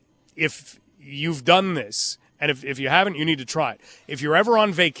 and if you've done this, and if you haven't, you need to try it. If you're ever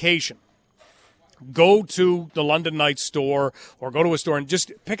on vacation, go to the London Knights store or go to a store and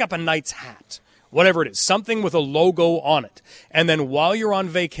just pick up a Knights hat, whatever it is, something with a logo on it. And then while you're on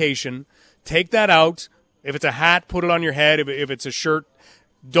vacation, take that out. If it's a hat, put it on your head. If it's a shirt,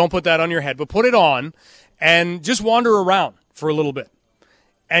 don't put that on your head, but put it on and just wander around for a little bit.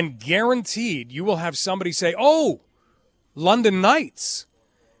 And guaranteed you will have somebody say, "Oh, London Knights."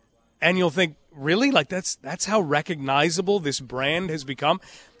 And you'll think, really? Like that's how recognizable this brand has become?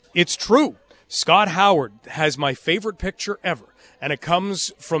 It's true. Scott Howard has my favorite picture ever, and it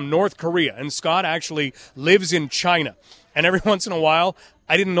comes from North Korea. And Scott actually lives in China. And every once in a while,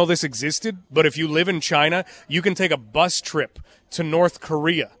 I didn't know this existed, but if you live in China, you can take a bus trip to North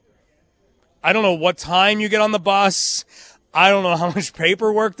Korea. I don't know what time you get on the bus. I don't know how much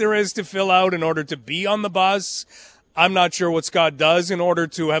paperwork there is to fill out in order to be on the bus. I'm not sure what Scott does in order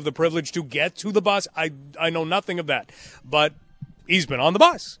to have the privilege to get to the bus. I know nothing of that. But he's been on the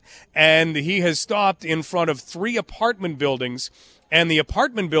bus. And he has stopped in front of 3 apartment buildings. And the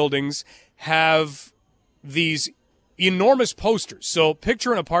apartment buildings have these enormous posters. So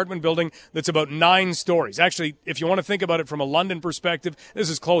picture an apartment building that's about 9 stories. Actually, if you want to think about it from a London perspective, this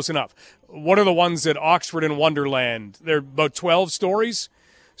is close enough. What are the ones at Oxford and Wonderland? They're about 12 stories.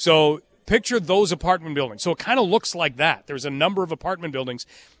 So picture those apartment buildings. So it kind of looks like that. There's a number of apartment buildings.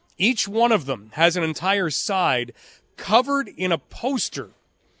 Each one of them has an entire side covered in a poster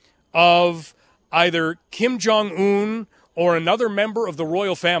of either Kim Jong-un or another member of the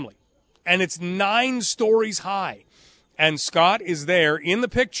royal family. And it's 9 stories high. And Scott is there in the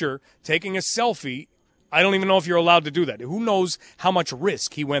picture taking a selfie. I don't even know if you're allowed to do that. Who knows how much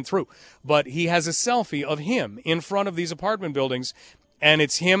risk he went through. But he has a selfie of him in front of these apartment buildings, and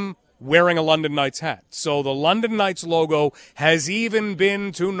it's him wearing a London Knights hat. So the London Knights logo has even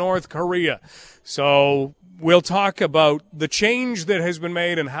been to North Korea. So we'll talk about the change that has been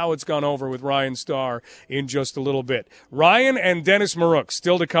made and how it's gone over with Ryan Starr in just a little bit. Ryan and Dennis Maruk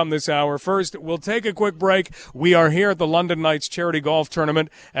still to come this hour. First, we'll take a quick break. We are here at the London Knights Charity Golf Tournament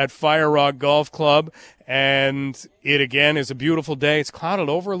at Fire Rock Golf Club. And it, again, is a beautiful day. It's clouded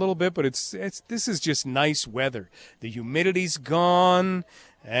over a little bit, but this is just nice weather. The humidity's gone,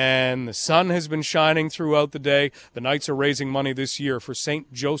 and the sun has been shining throughout the day. The Knights are raising money this year for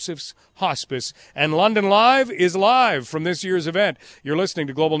St. Joseph's Hospice. And London Live is live from this year's event. You're listening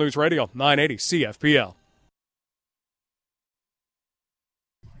to Global News Radio, 980 CFPL.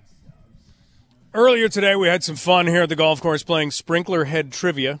 Earlier today, we had some fun here at the golf course playing Sprinkler Head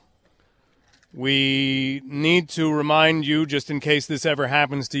Trivia. We need to remind you, just in case this ever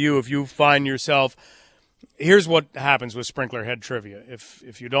happens to you, if you find yourself... Here's what happens with Sprinkler Head Trivia.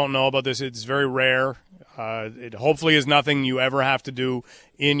 If you don't know about this, it's very rare. It hopefully is nothing you ever have to do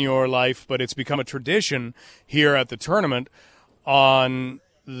in your life, but it's become a tradition here at the tournament on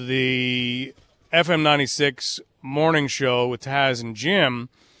the FM 96 morning show with Taz and Jim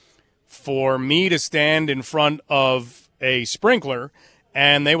for me to stand in front of a sprinkler,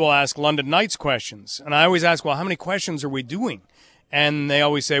 and they will ask London Knights questions. And I always ask, well, how many questions are we doing? And they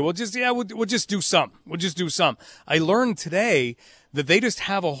always say, we'll just do some. We'll just do some. I learned today that they just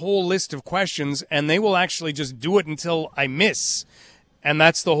have a whole list of questions, and they will actually just do it until I miss. And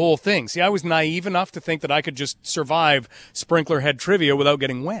that's the whole thing. See, I was naive enough to think that I could just survive Sprinkler Head Trivia without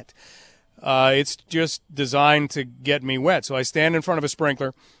getting wet. It's just designed to get me wet. So I stand in front of a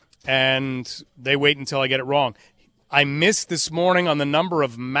sprinkler, and they wait until I get it wrong. I missed this morning on the number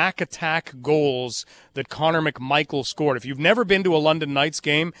of Mac Attack goals that Connor McMichael scored. If you've never been to a London Knights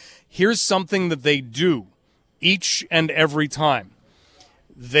game, here's something that they do each and every time.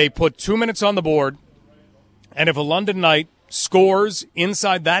 They put 2 minutes on the board, and if a London Knight scores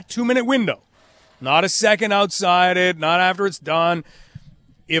inside that 2-minute window, not a second outside it, not after it's done,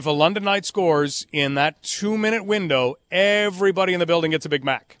 if a London Knight scores in that 2-minute window, everybody in the building gets a Big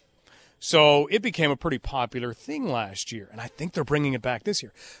Mac. So it became a pretty popular thing last year, and I think they're bringing it back this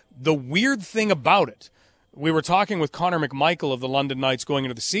year. The weird thing about it, we were talking with Connor McMichael of the London Knights going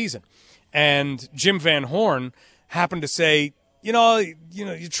into the season, and Jim Van Horn happened to say,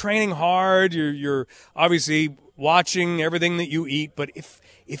 you're training hard, you're obviously watching everything that you eat, but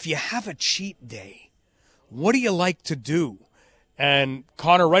if you have a cheat day, what do you like to do? And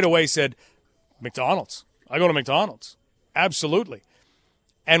Connor right away said, McDonald's. I go to McDonald's. Absolutely.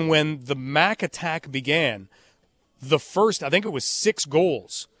 And when the Mac attack began, the first, I think it was 6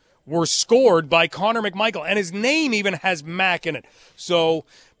 goals, were scored by Connor McMichael, and his name even has Mac in it. So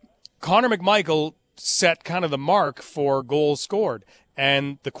Connor McMichael set kind of the mark for goals scored.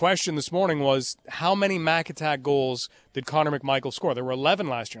 And the question this morning was, how many Mac attack goals did Connor McMichael score? There were 11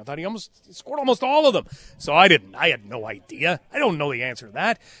 last year. I thought he scored almost all of them. So I had no idea. I don't know the answer to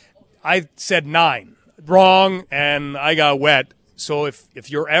that. I said 9. Wrong, and I got wet. So if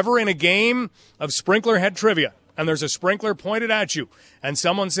you're ever in a game of Sprinkler Head Trivia, and there's a sprinkler pointed at you, and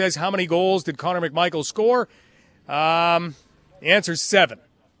someone says, how many goals did Connor McMichael score? The answer's 7.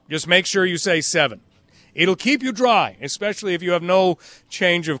 Just make sure you say 7. It'll keep you dry, especially if you have no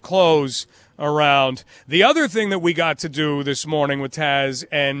change of clothes around. The other thing that we got to do this morning with Taz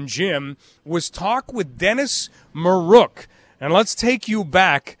and Jim was talk with Dennis Maruk. And let's take you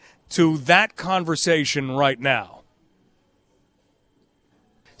back to that conversation right now.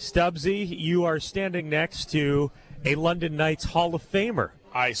 Stubbsy, you are standing next to a London Knights Hall of Famer.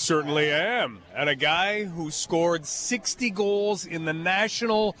 I certainly am. And a guy who scored 60 goals in the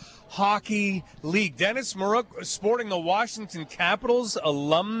National Hockey League. Dennis Maruk, sporting the Washington Capitals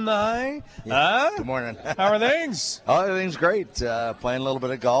alumni. Yeah. Good morning. How are things? Oh, everything's great. Playing a little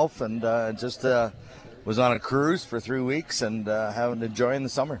bit of golf and just was on a cruise for 3 weeks and enjoying the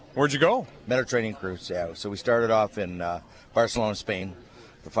summer. Where'd you go? Mediterranean cruise, yeah. So we started off in Barcelona, Spain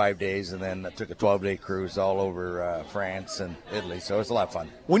for 5 days, and then took a 12-day cruise all over France and Italy. So it's a lot of fun.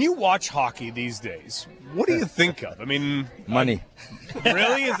 When you watch hockey these days, what do you think of? I mean, money.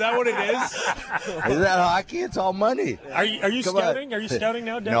 Really? Is that what it is? Is that hockey? It's all money. Are you scouting? Are you scouting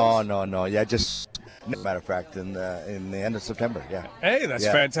now, Dennis? No. Yeah, just matter of fact, in the end of September. Yeah. Hey, that's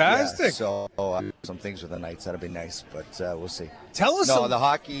fantastic. Yeah. So some things with the Knights that'll be nice, but we'll see. Tell us. No, the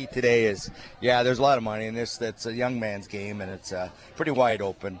hockey today is there's a lot of money in this. That's a young man's game, and it's pretty wide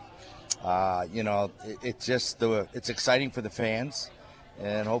open. It's just it's exciting for the fans,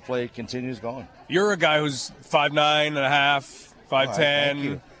 and hopefully it continues going. You're a guy who's 5'9.5", 5'10". Thank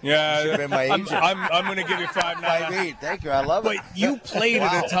you. Yeah, you should have been my agent. I'm going to give you 5'9". 5'8". Thank you. I love it. But you played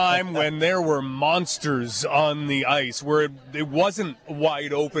at a time when there were monsters on the ice, where it wasn't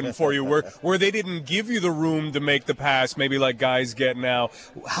wide open for you, where they didn't give you the room to make the pass, maybe like guys get now.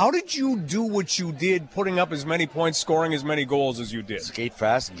 How did you do what you did, putting up as many points, scoring as many goals as you did? Skate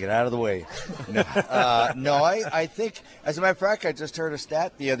fast and get out of the way. I think, as a matter of fact, I just heard a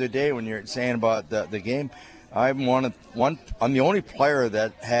stat the other day when you're saying about the game. I'm the only player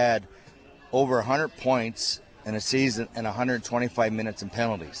that had over 100 points in a season and 125 minutes in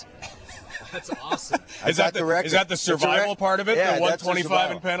penalties. That's awesome. Is that the survival part of it? Yeah, the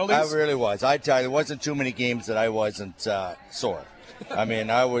 125 in penalties? That really was. I tell you, there wasn't too many games that I wasn't sore. I mean,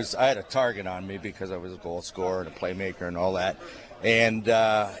 I had a target on me because I was a goal scorer and a playmaker and all that. And,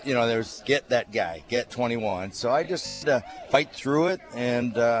 there's get that guy, get 21. So I just fight through it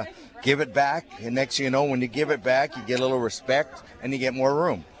and give it back. And next thing you know, when you give it back, you get a little respect and you get more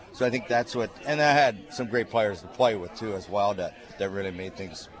room. So I think that's what – and I had some great players to play with, too, as well, that really made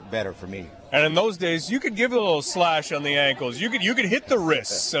things better for me. And in those days, you could give a little slash on the ankles. You could hit the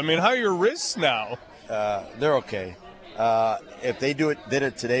wrists. I mean, how are your wrists now? They're okay. If they did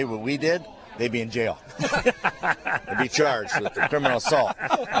it today, what we did, they'd be in jail. They'd be charged with criminal assault.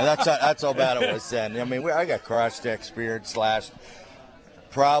 And that's how bad it was then. I mean, I got cross-check, speared, slashed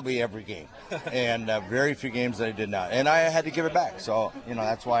probably every game. And very few games that I did not. And I had to give it back. So,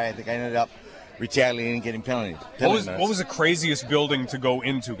 that's why I think I ended up retaliating and getting penalties. What was the craziest building to go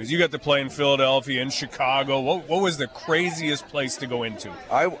into? Because you got to play in Philadelphia, in Chicago. What was the craziest place to go into?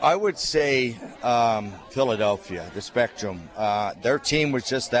 I would say Philadelphia, the Spectrum. Their team was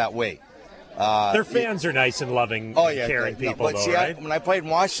just that way. Their fans are nice and loving, caring people, right? When I played in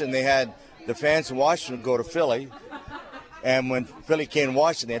Washington, they had the fans in Washington go to Philly. And when Philly came to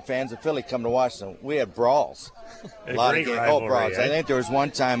Washington, they had fans of Philly come to Washington. We had brawls. A lot of brawls. Right? I think there was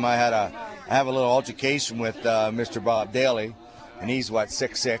one time I have a little altercation with Mr. Bob Daly, and he's,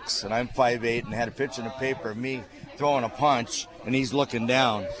 6'6", and I'm 5'8", and had a picture in the paper of me throwing a punch, and he's looking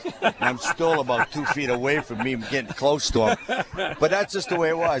down. And I'm still about 2 feet away from me getting close to him. But that's just the way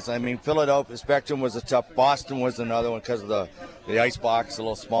it was. I mean, Philadelphia Spectrum was a tough. Boston was another one because of the ice box, the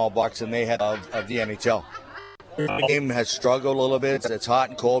little small box, and they had of the NHL. The game has struggled a little bit. It's hot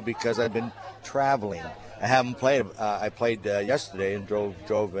and cold because I've been traveling. I haven't played. I played yesterday and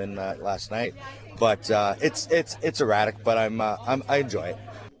drove in last night. But it's erratic, but I enjoy it.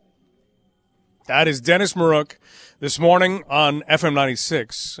 That is Dennis Maruk this morning on FM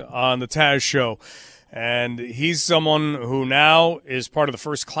 96 on the Taz Show. And he's someone who now is part of the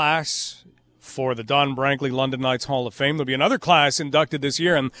first class for the Don Brankley London Knights Hall of Fame. There'll be another class inducted this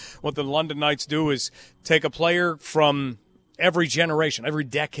year, and what the London Knights do is take a player from every generation, every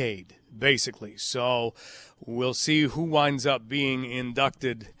decade, basically. So we'll see who winds up being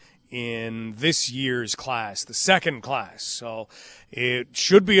inducted in this year's class, the second class. So it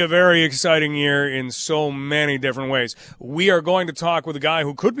should be a very exciting year in so many different ways. We are going to talk with a guy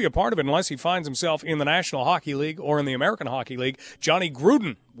who could be a part of it unless he finds himself in the National Hockey League or in the American Hockey League. Johnny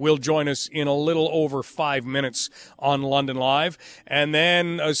Gruden will join us in a little over 5 minutes on London Live. And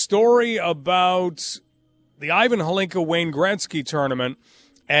then a story about the Ivan Hlinka Wayne Gretzky tournament,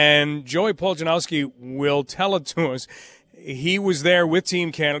 and Joey Poljanowski will tell it to us. He was there with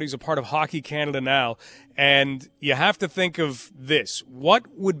Team Canada. He's a part of Hockey Canada now. And you have to think of this. What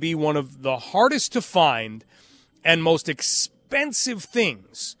would be one of the hardest to find and most expensive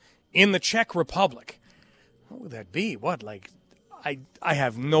things in the Czech Republic? What would that be? I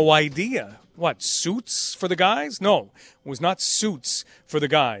have no idea. What, suits for the guys? No, it was not suits for the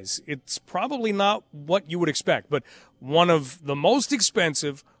guys. It's probably not what you would expect, but one of the most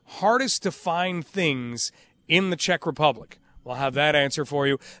expensive, hardest to find things in the Czech Republic. We'll have that answer for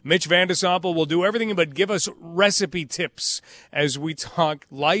you. Mitch Van de Sample will do everything but give us recipe tips as we talk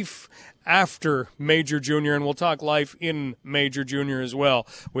life after Major Junior, and we'll talk life in Major Junior as well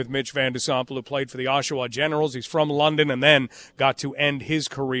with Mitch Van de Sample, who played for the Oshawa Generals. He's from London and then got to end his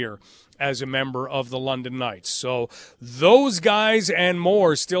career as a member of the London Knights. So those guys and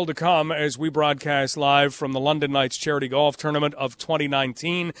more still to come as we broadcast live from the London Knights Charity Golf Tournament of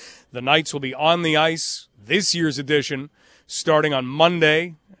 2019. The Knights will be on the ice this year's edition starting on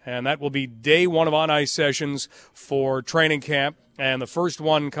Monday, and that will be day one of on-ice sessions for training camp. And the first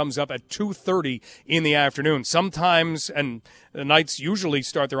one comes up at 2:30 in the afternoon. Sometimes, and the Knights usually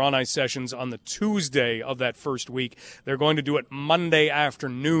start their on-ice sessions on the Tuesday of that first week. They're going to do it Monday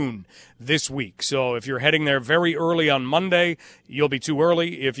afternoon this week. So if you're heading there very early on Monday, you'll be too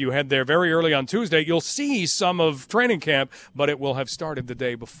early. If you head there very early on Tuesday, you'll see some of training camp, but it will have started the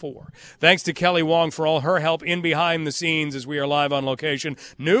day before. Thanks to Kelly Wong for all her help in behind the scenes as we are live on location.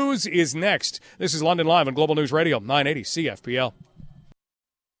 News is next. This is London Live on Global News Radio, 980 CFPL.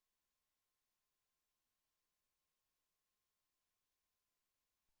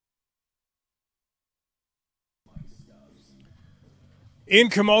 In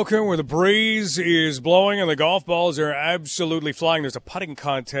Komoka, where the breeze is blowing and the golf balls are absolutely flying, there's a putting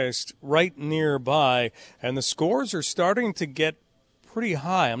contest right nearby, and the scores are starting to get pretty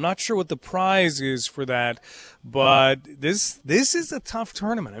high. I'm not sure what the prize is for that, but this is a tough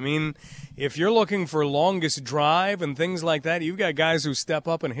tournament. I mean, if you're looking for longest drive and things like that, you've got guys who step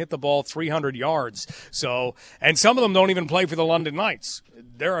up and hit the ball 300 yards. So, and some of them don't even play for the London Knights.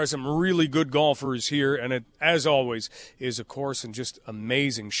 There are some really good golfers here, and it, as always, is a course in just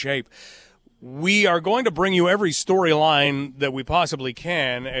amazing shape. We are going to bring you every storyline that we possibly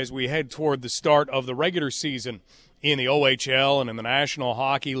can as we head toward the start of the regular season in the OHL and in the National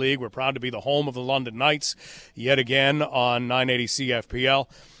Hockey League. We're proud to be the home of the London Knights yet again on 980 CFPL.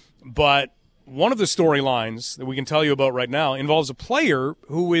 But one of the storylines that we can tell you about right now involves a player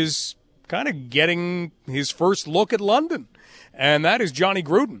who is kind of getting his first look at London, and that is Johnny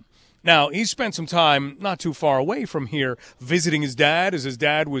Gruden. Now, he spent some time not too far away from here visiting his dad, as his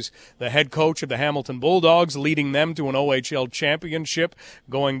dad was the head coach of the Hamilton Bulldogs, leading them to an OHL championship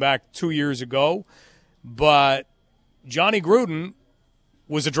going back 2 years ago. But Johnny Gruden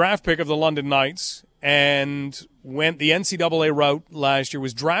was a draft pick of the London Knights and went the NCAA route last year,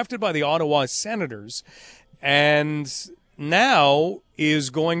 was drafted by the Ottawa Senators, and now is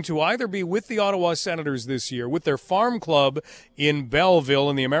going to either be with the Ottawa Senators this year, with their farm club in Belleville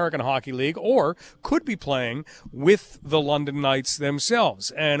in the American Hockey League, or could be playing with the London Knights themselves.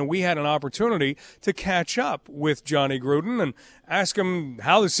 And we had an opportunity to catch up with Johnny Gruden and ask him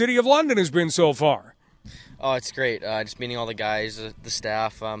how the city of London has been so far. Oh, it's great. Just meeting all the guys, the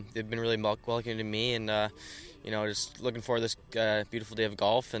staff. They've been really welcoming to me, and just looking forward to this beautiful day of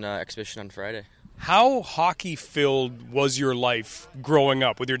golf and exhibition on Friday. How hockey-filled was your life growing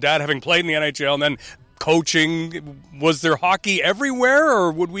up, with your dad having played in the NHL and then coaching? Was there hockey everywhere,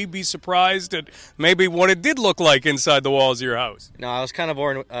 or would we be surprised at maybe what it did look like inside the walls of your house? No, I was kind of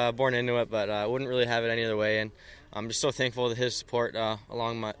born into it, but I wouldn't really have it any other way. And I'm just so thankful to his support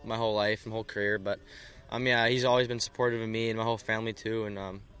along my whole life and whole career. But yeah, he's always been supportive of me and my whole family too.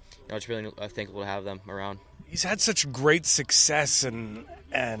 And it's really thankful to have them around. He's had such great success and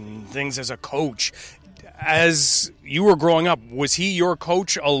things as a coach. As you were growing up, was he your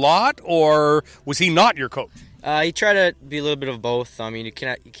coach a lot, or was he not your coach? He tried to be a little bit of both. I mean, you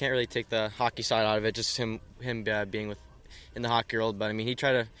can't really take the hockey side out of it, just him being in the hockey world. But I mean, he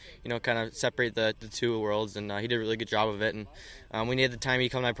tried to kind of separate the two worlds, and he did a really good job of it. And when he had the time, he'd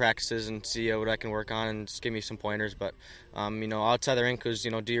come to my practices and see what I can work on and just give me some pointers. But outside the rink was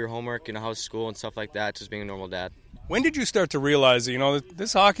do your homework, how's school and stuff like that. Just being a normal dad. When did you start to realize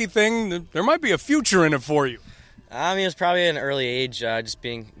this hockey thing, there might be a future in it for you? I mean, it was probably at an early age, just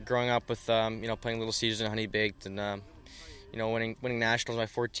growing up with playing Little Caesars and Honey Baked, and winning nationals my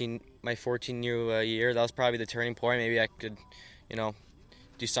 14-year year. That was probably the turning point. Maybe I could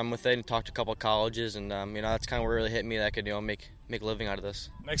do something with it and talk to a couple of colleges, and that's kind of where it really hit me that I could make a living out of this.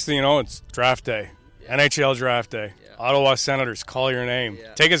 Next thing you know, it's draft day, NHL draft day. Yeah. Ottawa Senators call your name.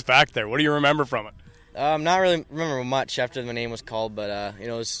 Yeah. Take us back there. What do you remember from it? Not really remember much after my name was called, but it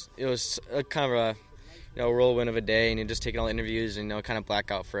was a kind of a whirlwind of a day, and you just taking all the interviews and kind of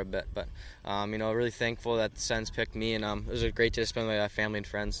black out for a bit. But really thankful that the Sens picked me, and it was a great day to spend with my family and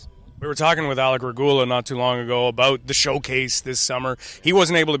friends. We were talking with Alec Regula not too long ago about the showcase this summer. He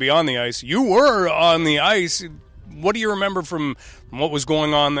wasn't able to be on the ice. You were on the ice. What do you remember from what was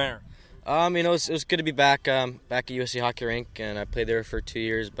going on there? It was good to be back at USC Hockey Rink, and I played there for 2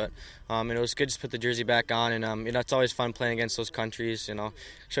 years. But it was good to put the jersey back on, and it's always fun playing against those countries.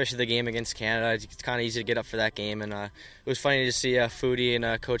 Especially the game against Canada. It's kind of easy to get up for that game, and it was funny to see Foodie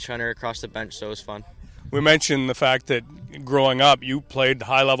and Coach Hunter across the bench. So it was fun. We mentioned the fact that growing up, you played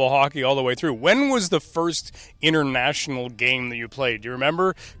high-level hockey all the way through. When was the first international game that you played? Do you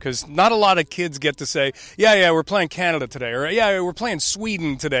remember? Because not a lot of kids get to say, yeah, we're playing Canada today, or yeah, we're playing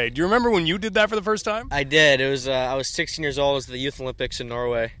Sweden today. Do you remember when you did that for the first time? I did. It was I was 16 years old. It was the Youth Olympics in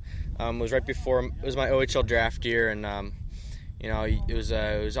Norway. It was right before it was my OHL draft year, and it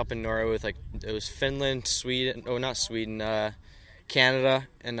was up in Norway with it was Finland, Sweden, not Sweden, Canada,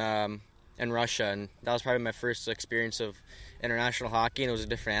 and Russia, and that was probably my first experience of international hockey, and it was a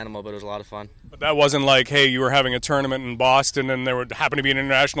different animal, but it was a lot of fun. But that wasn't like, hey, you were having a tournament in Boston and there would happen to be an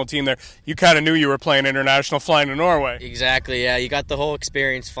international team there. You kind of knew you were playing international flying to Norway. Exactly, yeah. You got the whole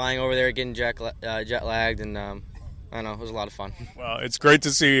experience flying over there, getting jet lagged, and I don't know, it was a lot of fun. Well, it's great to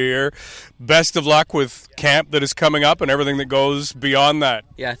see you here. Best of luck with camp that is coming up and everything that goes beyond that.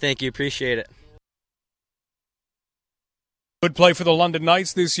 Yeah, thank you. Appreciate it. Good play for the London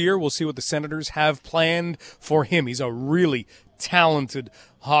Knights this year. We'll see what the Senators have planned for him. He's a really talented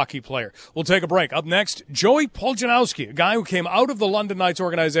hockey player. We'll take a break. Up next, Joey Poljanowski, a guy who came out of the London Knights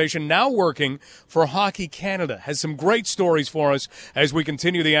organization, now working for Hockey Canada, has some great stories for us as we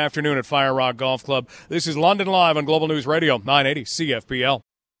continue the afternoon at Fire Rock Golf Club. This is London Live on Global News Radio, 980 CFPL.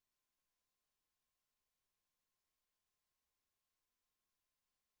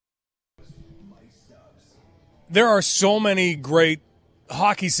 There are so many great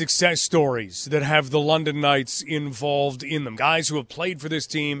hockey success stories that have the London Knights involved in them. Guys who have played for this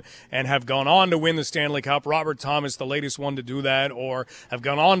team and have gone on to win the Stanley Cup. Robert Thomas, the latest one to do that, or have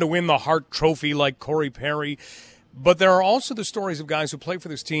gone on to win the Hart Trophy like Corey Perry. But there are also the stories of guys who play for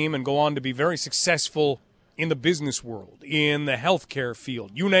this team and go on to be very successful in the business world, in the healthcare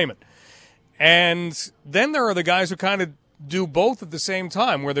field, you name it. And then there are the guys who kind of do both at the same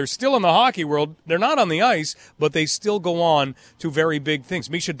time, where they're still in the hockey world. They're not on the ice, but they still go on to very big things.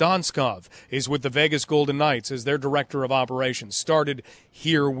 Misha Donskov is with the Vegas Golden Knights as their director of operations, started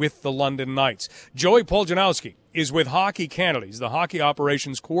here with the London Knights. Joey Poljanowski is with Hockey Canada. He's the hockey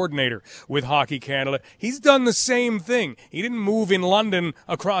operations coordinator with Hockey Canada. He's done the same thing. He didn't move in London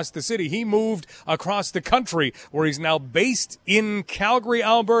across the city. He moved across the country, where he's now based in Calgary,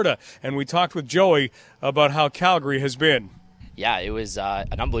 Alberta. And we talked with Joey about how Calgary has been. Yeah, it was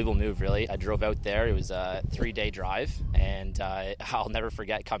an unbelievable move, really. I drove out there. It was a 3-day drive, and I'll never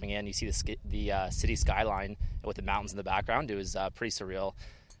forget coming in. You see the city skyline with the mountains in the background. It was pretty surreal.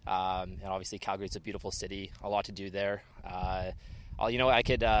 And obviously, Calgary's a beautiful city. A lot to do there. I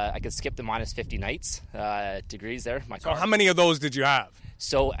could skip the minus 50 nights degrees there. My car. So how many of those did you have?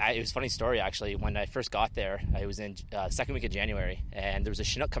 So it was a funny story, actually. When I first got there, it was in second week of January, and there was a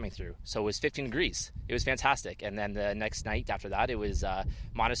Chinook coming through. So it was 15 degrees. It was fantastic. And then the next night after that, it was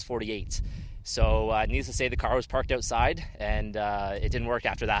minus 48. So needless to say, the car was parked outside, and it didn't work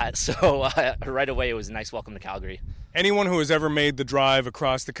after that. So right away, it was a nice welcome to Calgary. Anyone who has ever made the drive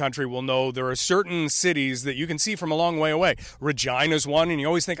across the country will know there are certain cities that you can see from a long way away. Regina's one, and you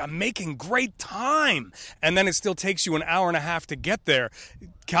always think, I'm making great time. And then it still takes you an hour and a half to get there.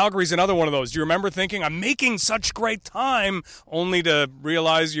 Calgary's another one of those. Do you remember thinking, I'm making such great time, only to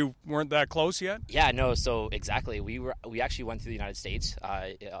realize you weren't that close yet? Yeah, no, so exactly. We actually went through the United States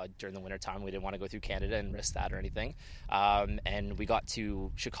during the winter time. We didn't want to go through Canada and risk that or anything. And we got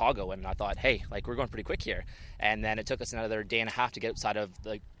to Chicago, and I thought, hey, like, we're going pretty quick here. And then it took us another day and a half to get outside of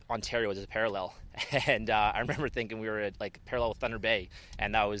Ontario as a parallel. And I remember thinking we were at parallel with Thunder Bay,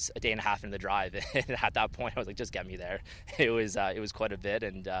 and that was a day and a half into the drive. And at that point, I was like, just get me there. It was quite a bit,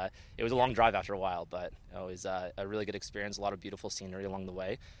 and it was a long drive after a while, but it was a really good experience. A lot of beautiful scenery along the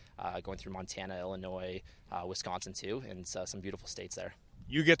way, going through Montana, Illinois, Wisconsin too, and some beautiful states there.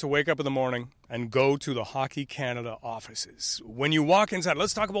 You get to wake up in the morning and go to the Hockey Canada offices. When you walk inside,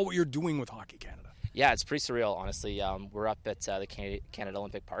 let's talk about what you're doing with Hockey Canada. Yeah, it's pretty surreal, honestly. We're up at the Canada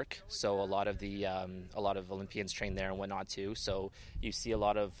Olympic Park, so a lot of Olympians train there and whatnot too. So you see a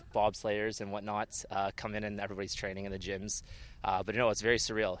lot of bobslayers and whatnot come in, and everybody's training in the gyms. But it's very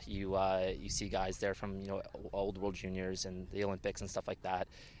surreal. You see guys there from old World Juniors and the Olympics and stuff like that.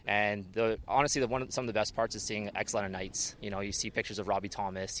 And honestly, some of the best parts is seeing X-Line nights. You see pictures of Robbie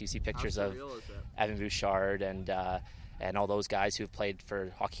Thomas, you see pictures of Evan Bouchard and all those guys who've played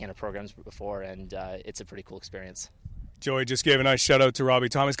for Hockey Canada programs before, and it's a pretty cool experience. Joey just gave a nice shout out to Robbie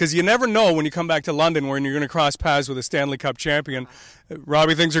Thomas, because you never know when you come back to London when you're going to cross paths with a Stanley Cup champion.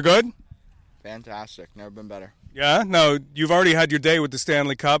 Robbie, things are good? Fantastic. Never been better. Yeah? Now, you've already had your day with the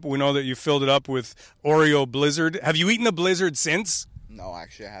Stanley Cup. We know that you filled it up with Oreo Blizzard. Have you eaten a Blizzard since? No,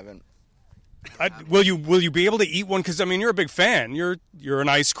 actually I haven't. Will you be able to eat one? Because, you're a big fan. You're an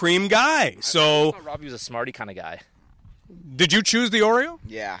ice cream guy. So I thought Robbie was a Smartie kind of guy. Did you choose the Oreo?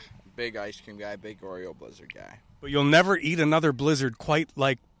 Yeah, big ice cream guy, big Oreo Blizzard guy. But you'll never eat another Blizzard quite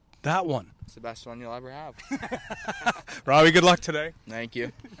like that one. It's the best one you'll ever have. Robbie, good luck today. Thank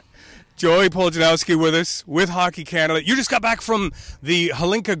you. Joey Poljanowski with us, with Hockey Canada. You just got back from the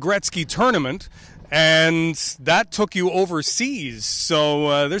Hlinka Gretzky tournament, and that took you overseas.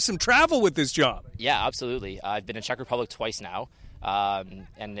 So there's some travel with this job. Yeah, absolutely. I've been in Czech Republic twice now,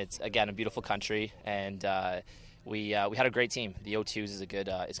 and it's, again, a beautiful country, and we had a great team. The O2s is it's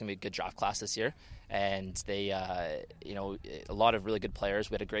going to be a good draft class this year, and they, a lot of really good players.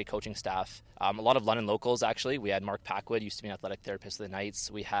 We had a great coaching staff. A lot of London locals, actually. We had Mark Packwood, used to be an athletic therapist of the Knights.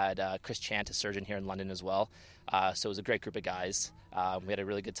 We had Chris Chant, a surgeon here in London as well. So it was a great group of guys. We had a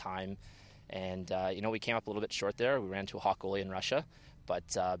really good time, and we came up a little bit short there. We ran into a hot goalie in Russia.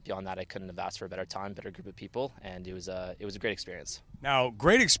 But beyond that, I couldn't have asked for a better time, better group of people, and it was a great experience. Now,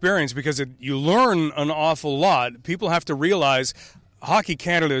 great experience because you learn an awful lot. People have to realize Hockey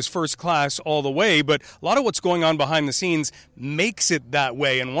Canada is first class all the way, but a lot of what's going on behind the scenes makes it that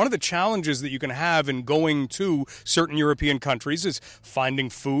way. And one of the challenges that you can have in going to certain European countries is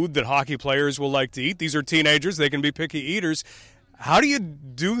finding food that hockey players will like to eat. These are teenagers. They can be picky eaters. How do you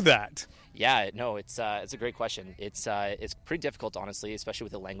do that? Yeah, no, it's a great question. It's pretty difficult, honestly, especially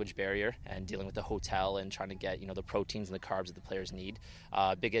with the language barrier and dealing with the hotel and trying to get the proteins and the carbs that the players need.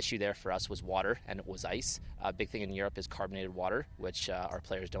 Big issue there for us was water, and it was ice. Big thing in Europe is carbonated water, which our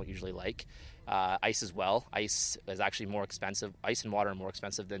players don't usually like. Ice as well. Ice is actually more expensive. Ice and water are more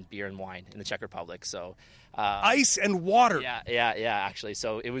expensive than beer and wine in the Czech Republic. So, ice and water. Yeah. Actually,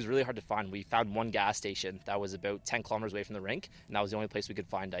 so it was really hard to find. We found one gas station that was about 10 kilometers away from the rink, and that was the only place we could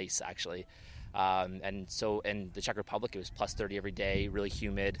find ice, actually. And so in the Czech Republic, it was plus 30 every day, really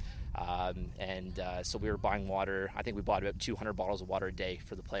humid. So we were buying water. I think we bought about 200 bottles of water a day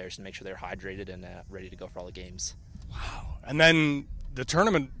for the players to make sure they're hydrated and ready to go for all the games. Wow. And then the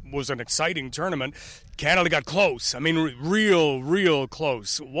tournament was an exciting tournament. Canada got close. Real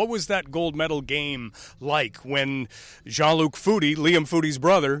close. What was that gold medal game like when Jean-Luc Foudy, Liam Foudy's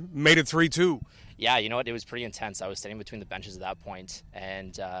brother, made it 3-2? Yeah, you know what? It was pretty intense. I was standing between the benches at that point,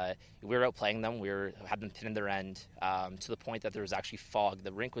 and we were outplaying them. We had them pinned in their end to the point that there was actually fog.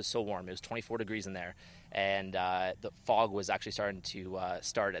 The rink was so warm; it was 24 degrees in there, and the fog was actually starting to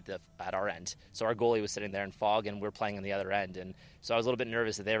start at our end. So our goalie was sitting there in fog, and we're playing on the other end. And so I was a little bit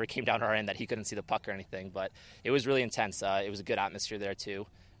nervous that they ever came down our end that he couldn't see the puck or anything. But it was really intense. It was a good atmosphere there too.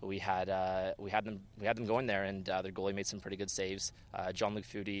 We had them going there, and their goalie made some pretty good saves. Jean-Luc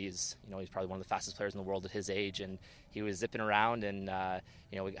Foudy is, he's probably one of the fastest players in the world at his age, and he was zipping around. And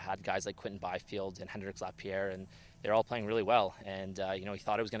we had guys like Quentin Byfield and Hendrix Lapierre, and they're all playing really well. And he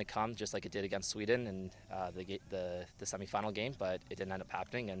thought it was going to come just like it did against Sweden in the semifinal game, but it didn't end up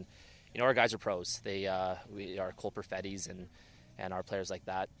happening. And our guys are pros. We are Cole Perfettis and our players like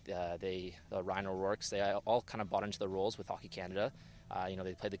that. Ryan O'Rourke's, they all kind of bought into the roles with Hockey Canada.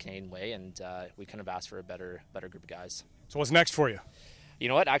 They played the Canadian way, and we kind of asked for a better group of guys. So what's next for you? You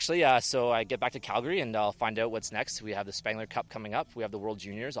know what, actually, so I get back to Calgary and I'll find out what's next. We have the Spengler Cup coming up. We have the World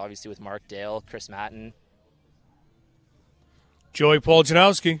Juniors, obviously, with Mark Dale, Chris Matten. Joey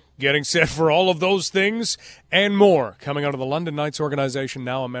Poljanowski getting set for all of those things and more coming out of the London Knights organization,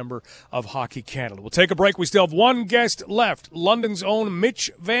 now a member of Hockey Canada. We'll take a break. We still have one guest left, London's own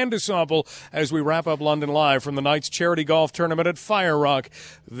Mitch Van de Sample, as we wrap up London Live from the Knights Charity Golf Tournament at Fire Rock.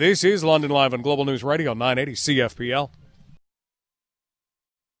 This is London Live on Global News Radio, 980 CFPL.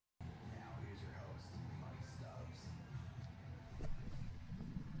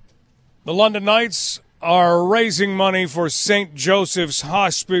 The London Knights are raising money for St. Joseph's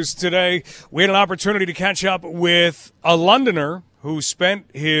Hospice today. We had an opportunity to catch up with a Londoner who spent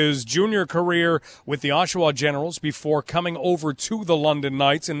his junior career with the Oshawa Generals before coming over to the London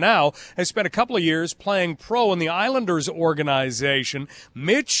Knights, and now has spent a couple of years playing pro in the Islanders organization,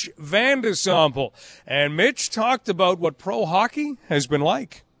 Mitch Van de Sample. And Mitch talked about what pro hockey has been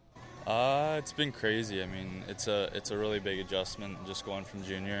like. It's been crazy. I mean, it's a really big adjustment just going from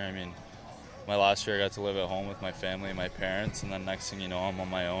junior. I mean, my last year I got to live at home with my family and my parents, and then next thing you know, I'm on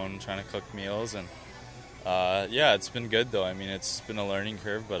my own trying to cook meals. And it's been good though. I mean, it's been a learning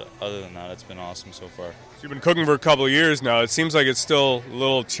curve, but other than that, it's been awesome so far. So you've been cooking for a couple of years now. It seems like it's still a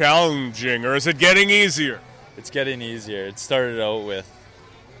little challenging, or is it getting easier? It's getting easier. It started out with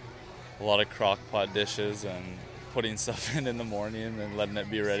a lot of crock pot dishes and putting stuff in the morning and then letting it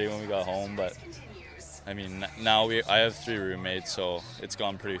be ready when we got home, but I mean, now I have 3 roommates, so it's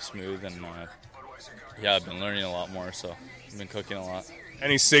gone pretty smooth, and I've been learning a lot more, so I've been cooking a lot.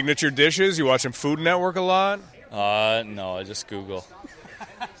 Any signature dishes? You watching Food Network a lot? No, I just Google.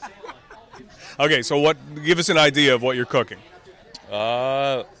 Okay, so give us an idea of what you're cooking.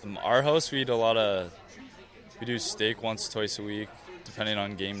 Our house, we do steak once, twice a week, depending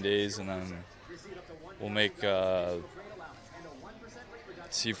on game days, and then we'll make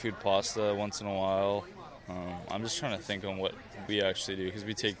seafood pasta once in a while. I'm just trying to think on what we actually do because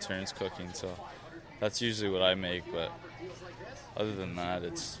we take turns cooking, so that's usually what I make. But other than that,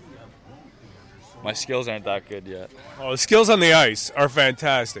 my skills aren't that good yet. Oh, the skills on the ice are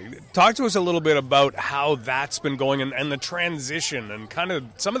fantastic. Talk to us a little bit about how that's been going and the transition and kind of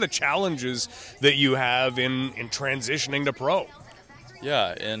some of the challenges that you have in transitioning to pro.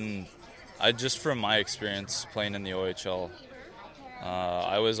 Yeah, and just from my experience playing in the OHL,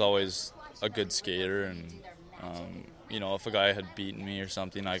 I was always a good skater, and if a guy had beaten me or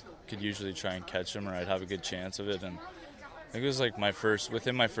something, I could usually try and catch him, or I'd have a good chance of it. And I think it was like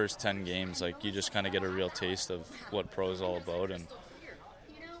within my first 10 games, like you just kind of get a real taste of what pro is all about. And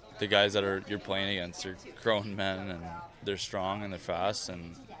the guys that you're playing against are grown men, and they're strong and they're fast,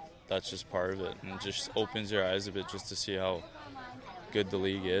 and that's just part of it. And it just opens your eyes a bit just to see how good the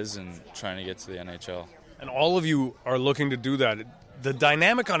league is and trying to get to the NHL. And all of you are looking to do that. The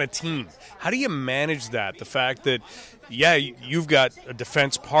dynamic on a team, how do you manage that? The fact that, you've got a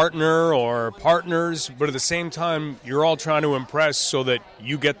defense partner or partners, but at the same time, you're all trying to impress so that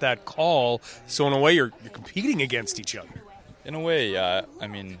you get that call. So in a way, you're competing against each other. In a way, yeah. I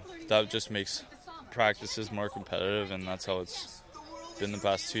mean, that just makes practices more competitive, and that's how it's been the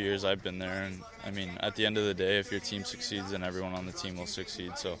past 2 years I've been there. And I mean, at the end of the day, if your team succeeds, then everyone on the team will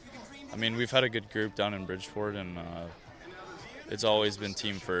succeed. So, I mean, we've had a good group down in Bridgeport, and it's always been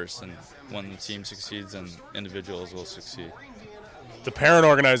team first, and when the team succeeds, then individuals will succeed. The parent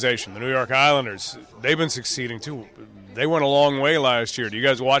organization, the New York Islanders, they've been succeeding too. They went a long way last year. Do you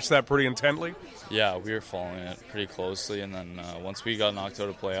guys watch that pretty intently? Yeah, we were following it pretty closely, and then once we got knocked out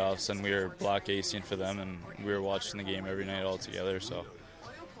of playoffs, then we were black acing for them, and we were watching the game every night all together. So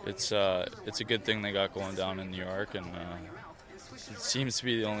it's a good thing they got going down in New York, and it seems to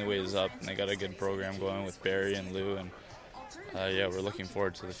be the only way is up, and they got a good program going with Barry and Lou, and we're looking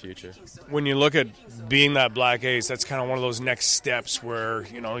forward to the future. When you look at being that black ace, that's kind of one of those next steps where,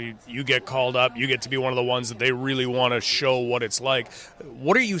 you get called up, you get to be one of the ones that they really want to show what it's like.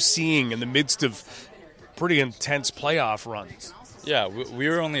 What are you seeing in the midst of pretty intense playoff runs? Yeah, we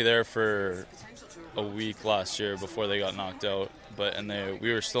were only there for a week last year before they got knocked out,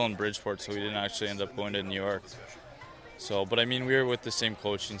 we were still in Bridgeport, so we didn't actually end up going to New York. So, but I mean, we were with the same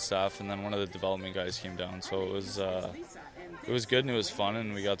coaching staff, and then one of the development guys came down, so it was good and it was fun,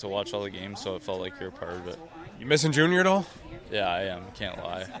 and we got to watch all the games, so it felt like you were part of it. You missing Junior at all? Yeah, I am. Can't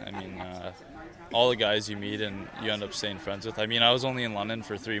lie. I mean, all the guys you meet and you end up staying friends with. I mean, I was only in London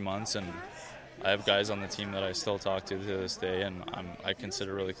for 3 months, and I have guys on the team that I still talk to this day, and I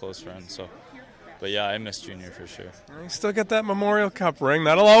consider really close friends. So, but yeah, I miss Junior for sure. You still got that Memorial Cup ring.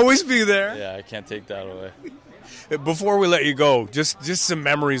 That'll always be there. Yeah, I can't take that away. Before we let you go, just some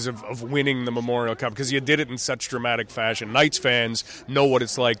memories of winning the Memorial Cup, because you did it in such dramatic fashion. Knights fans know what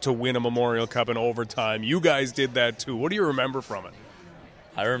it's like to win a Memorial Cup in overtime. You guys did that too. What do you remember from it?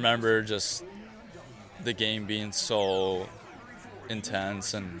 I remember just the game being so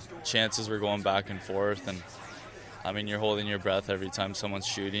intense and chances were going back and forth, and I mean, you're holding your breath every time someone's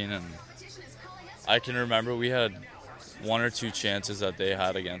shooting. And I can remember we had 1 or 2 chances that they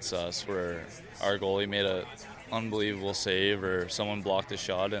had against us where our goalie made an unbelievable save or someone blocked a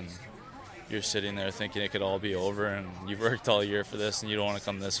shot, and you're sitting there thinking it could all be over, and you've worked all year for this and you don't want to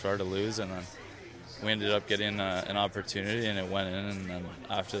come this far to lose. And then we ended up getting an opportunity and it went in, and then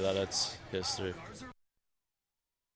after that it's history.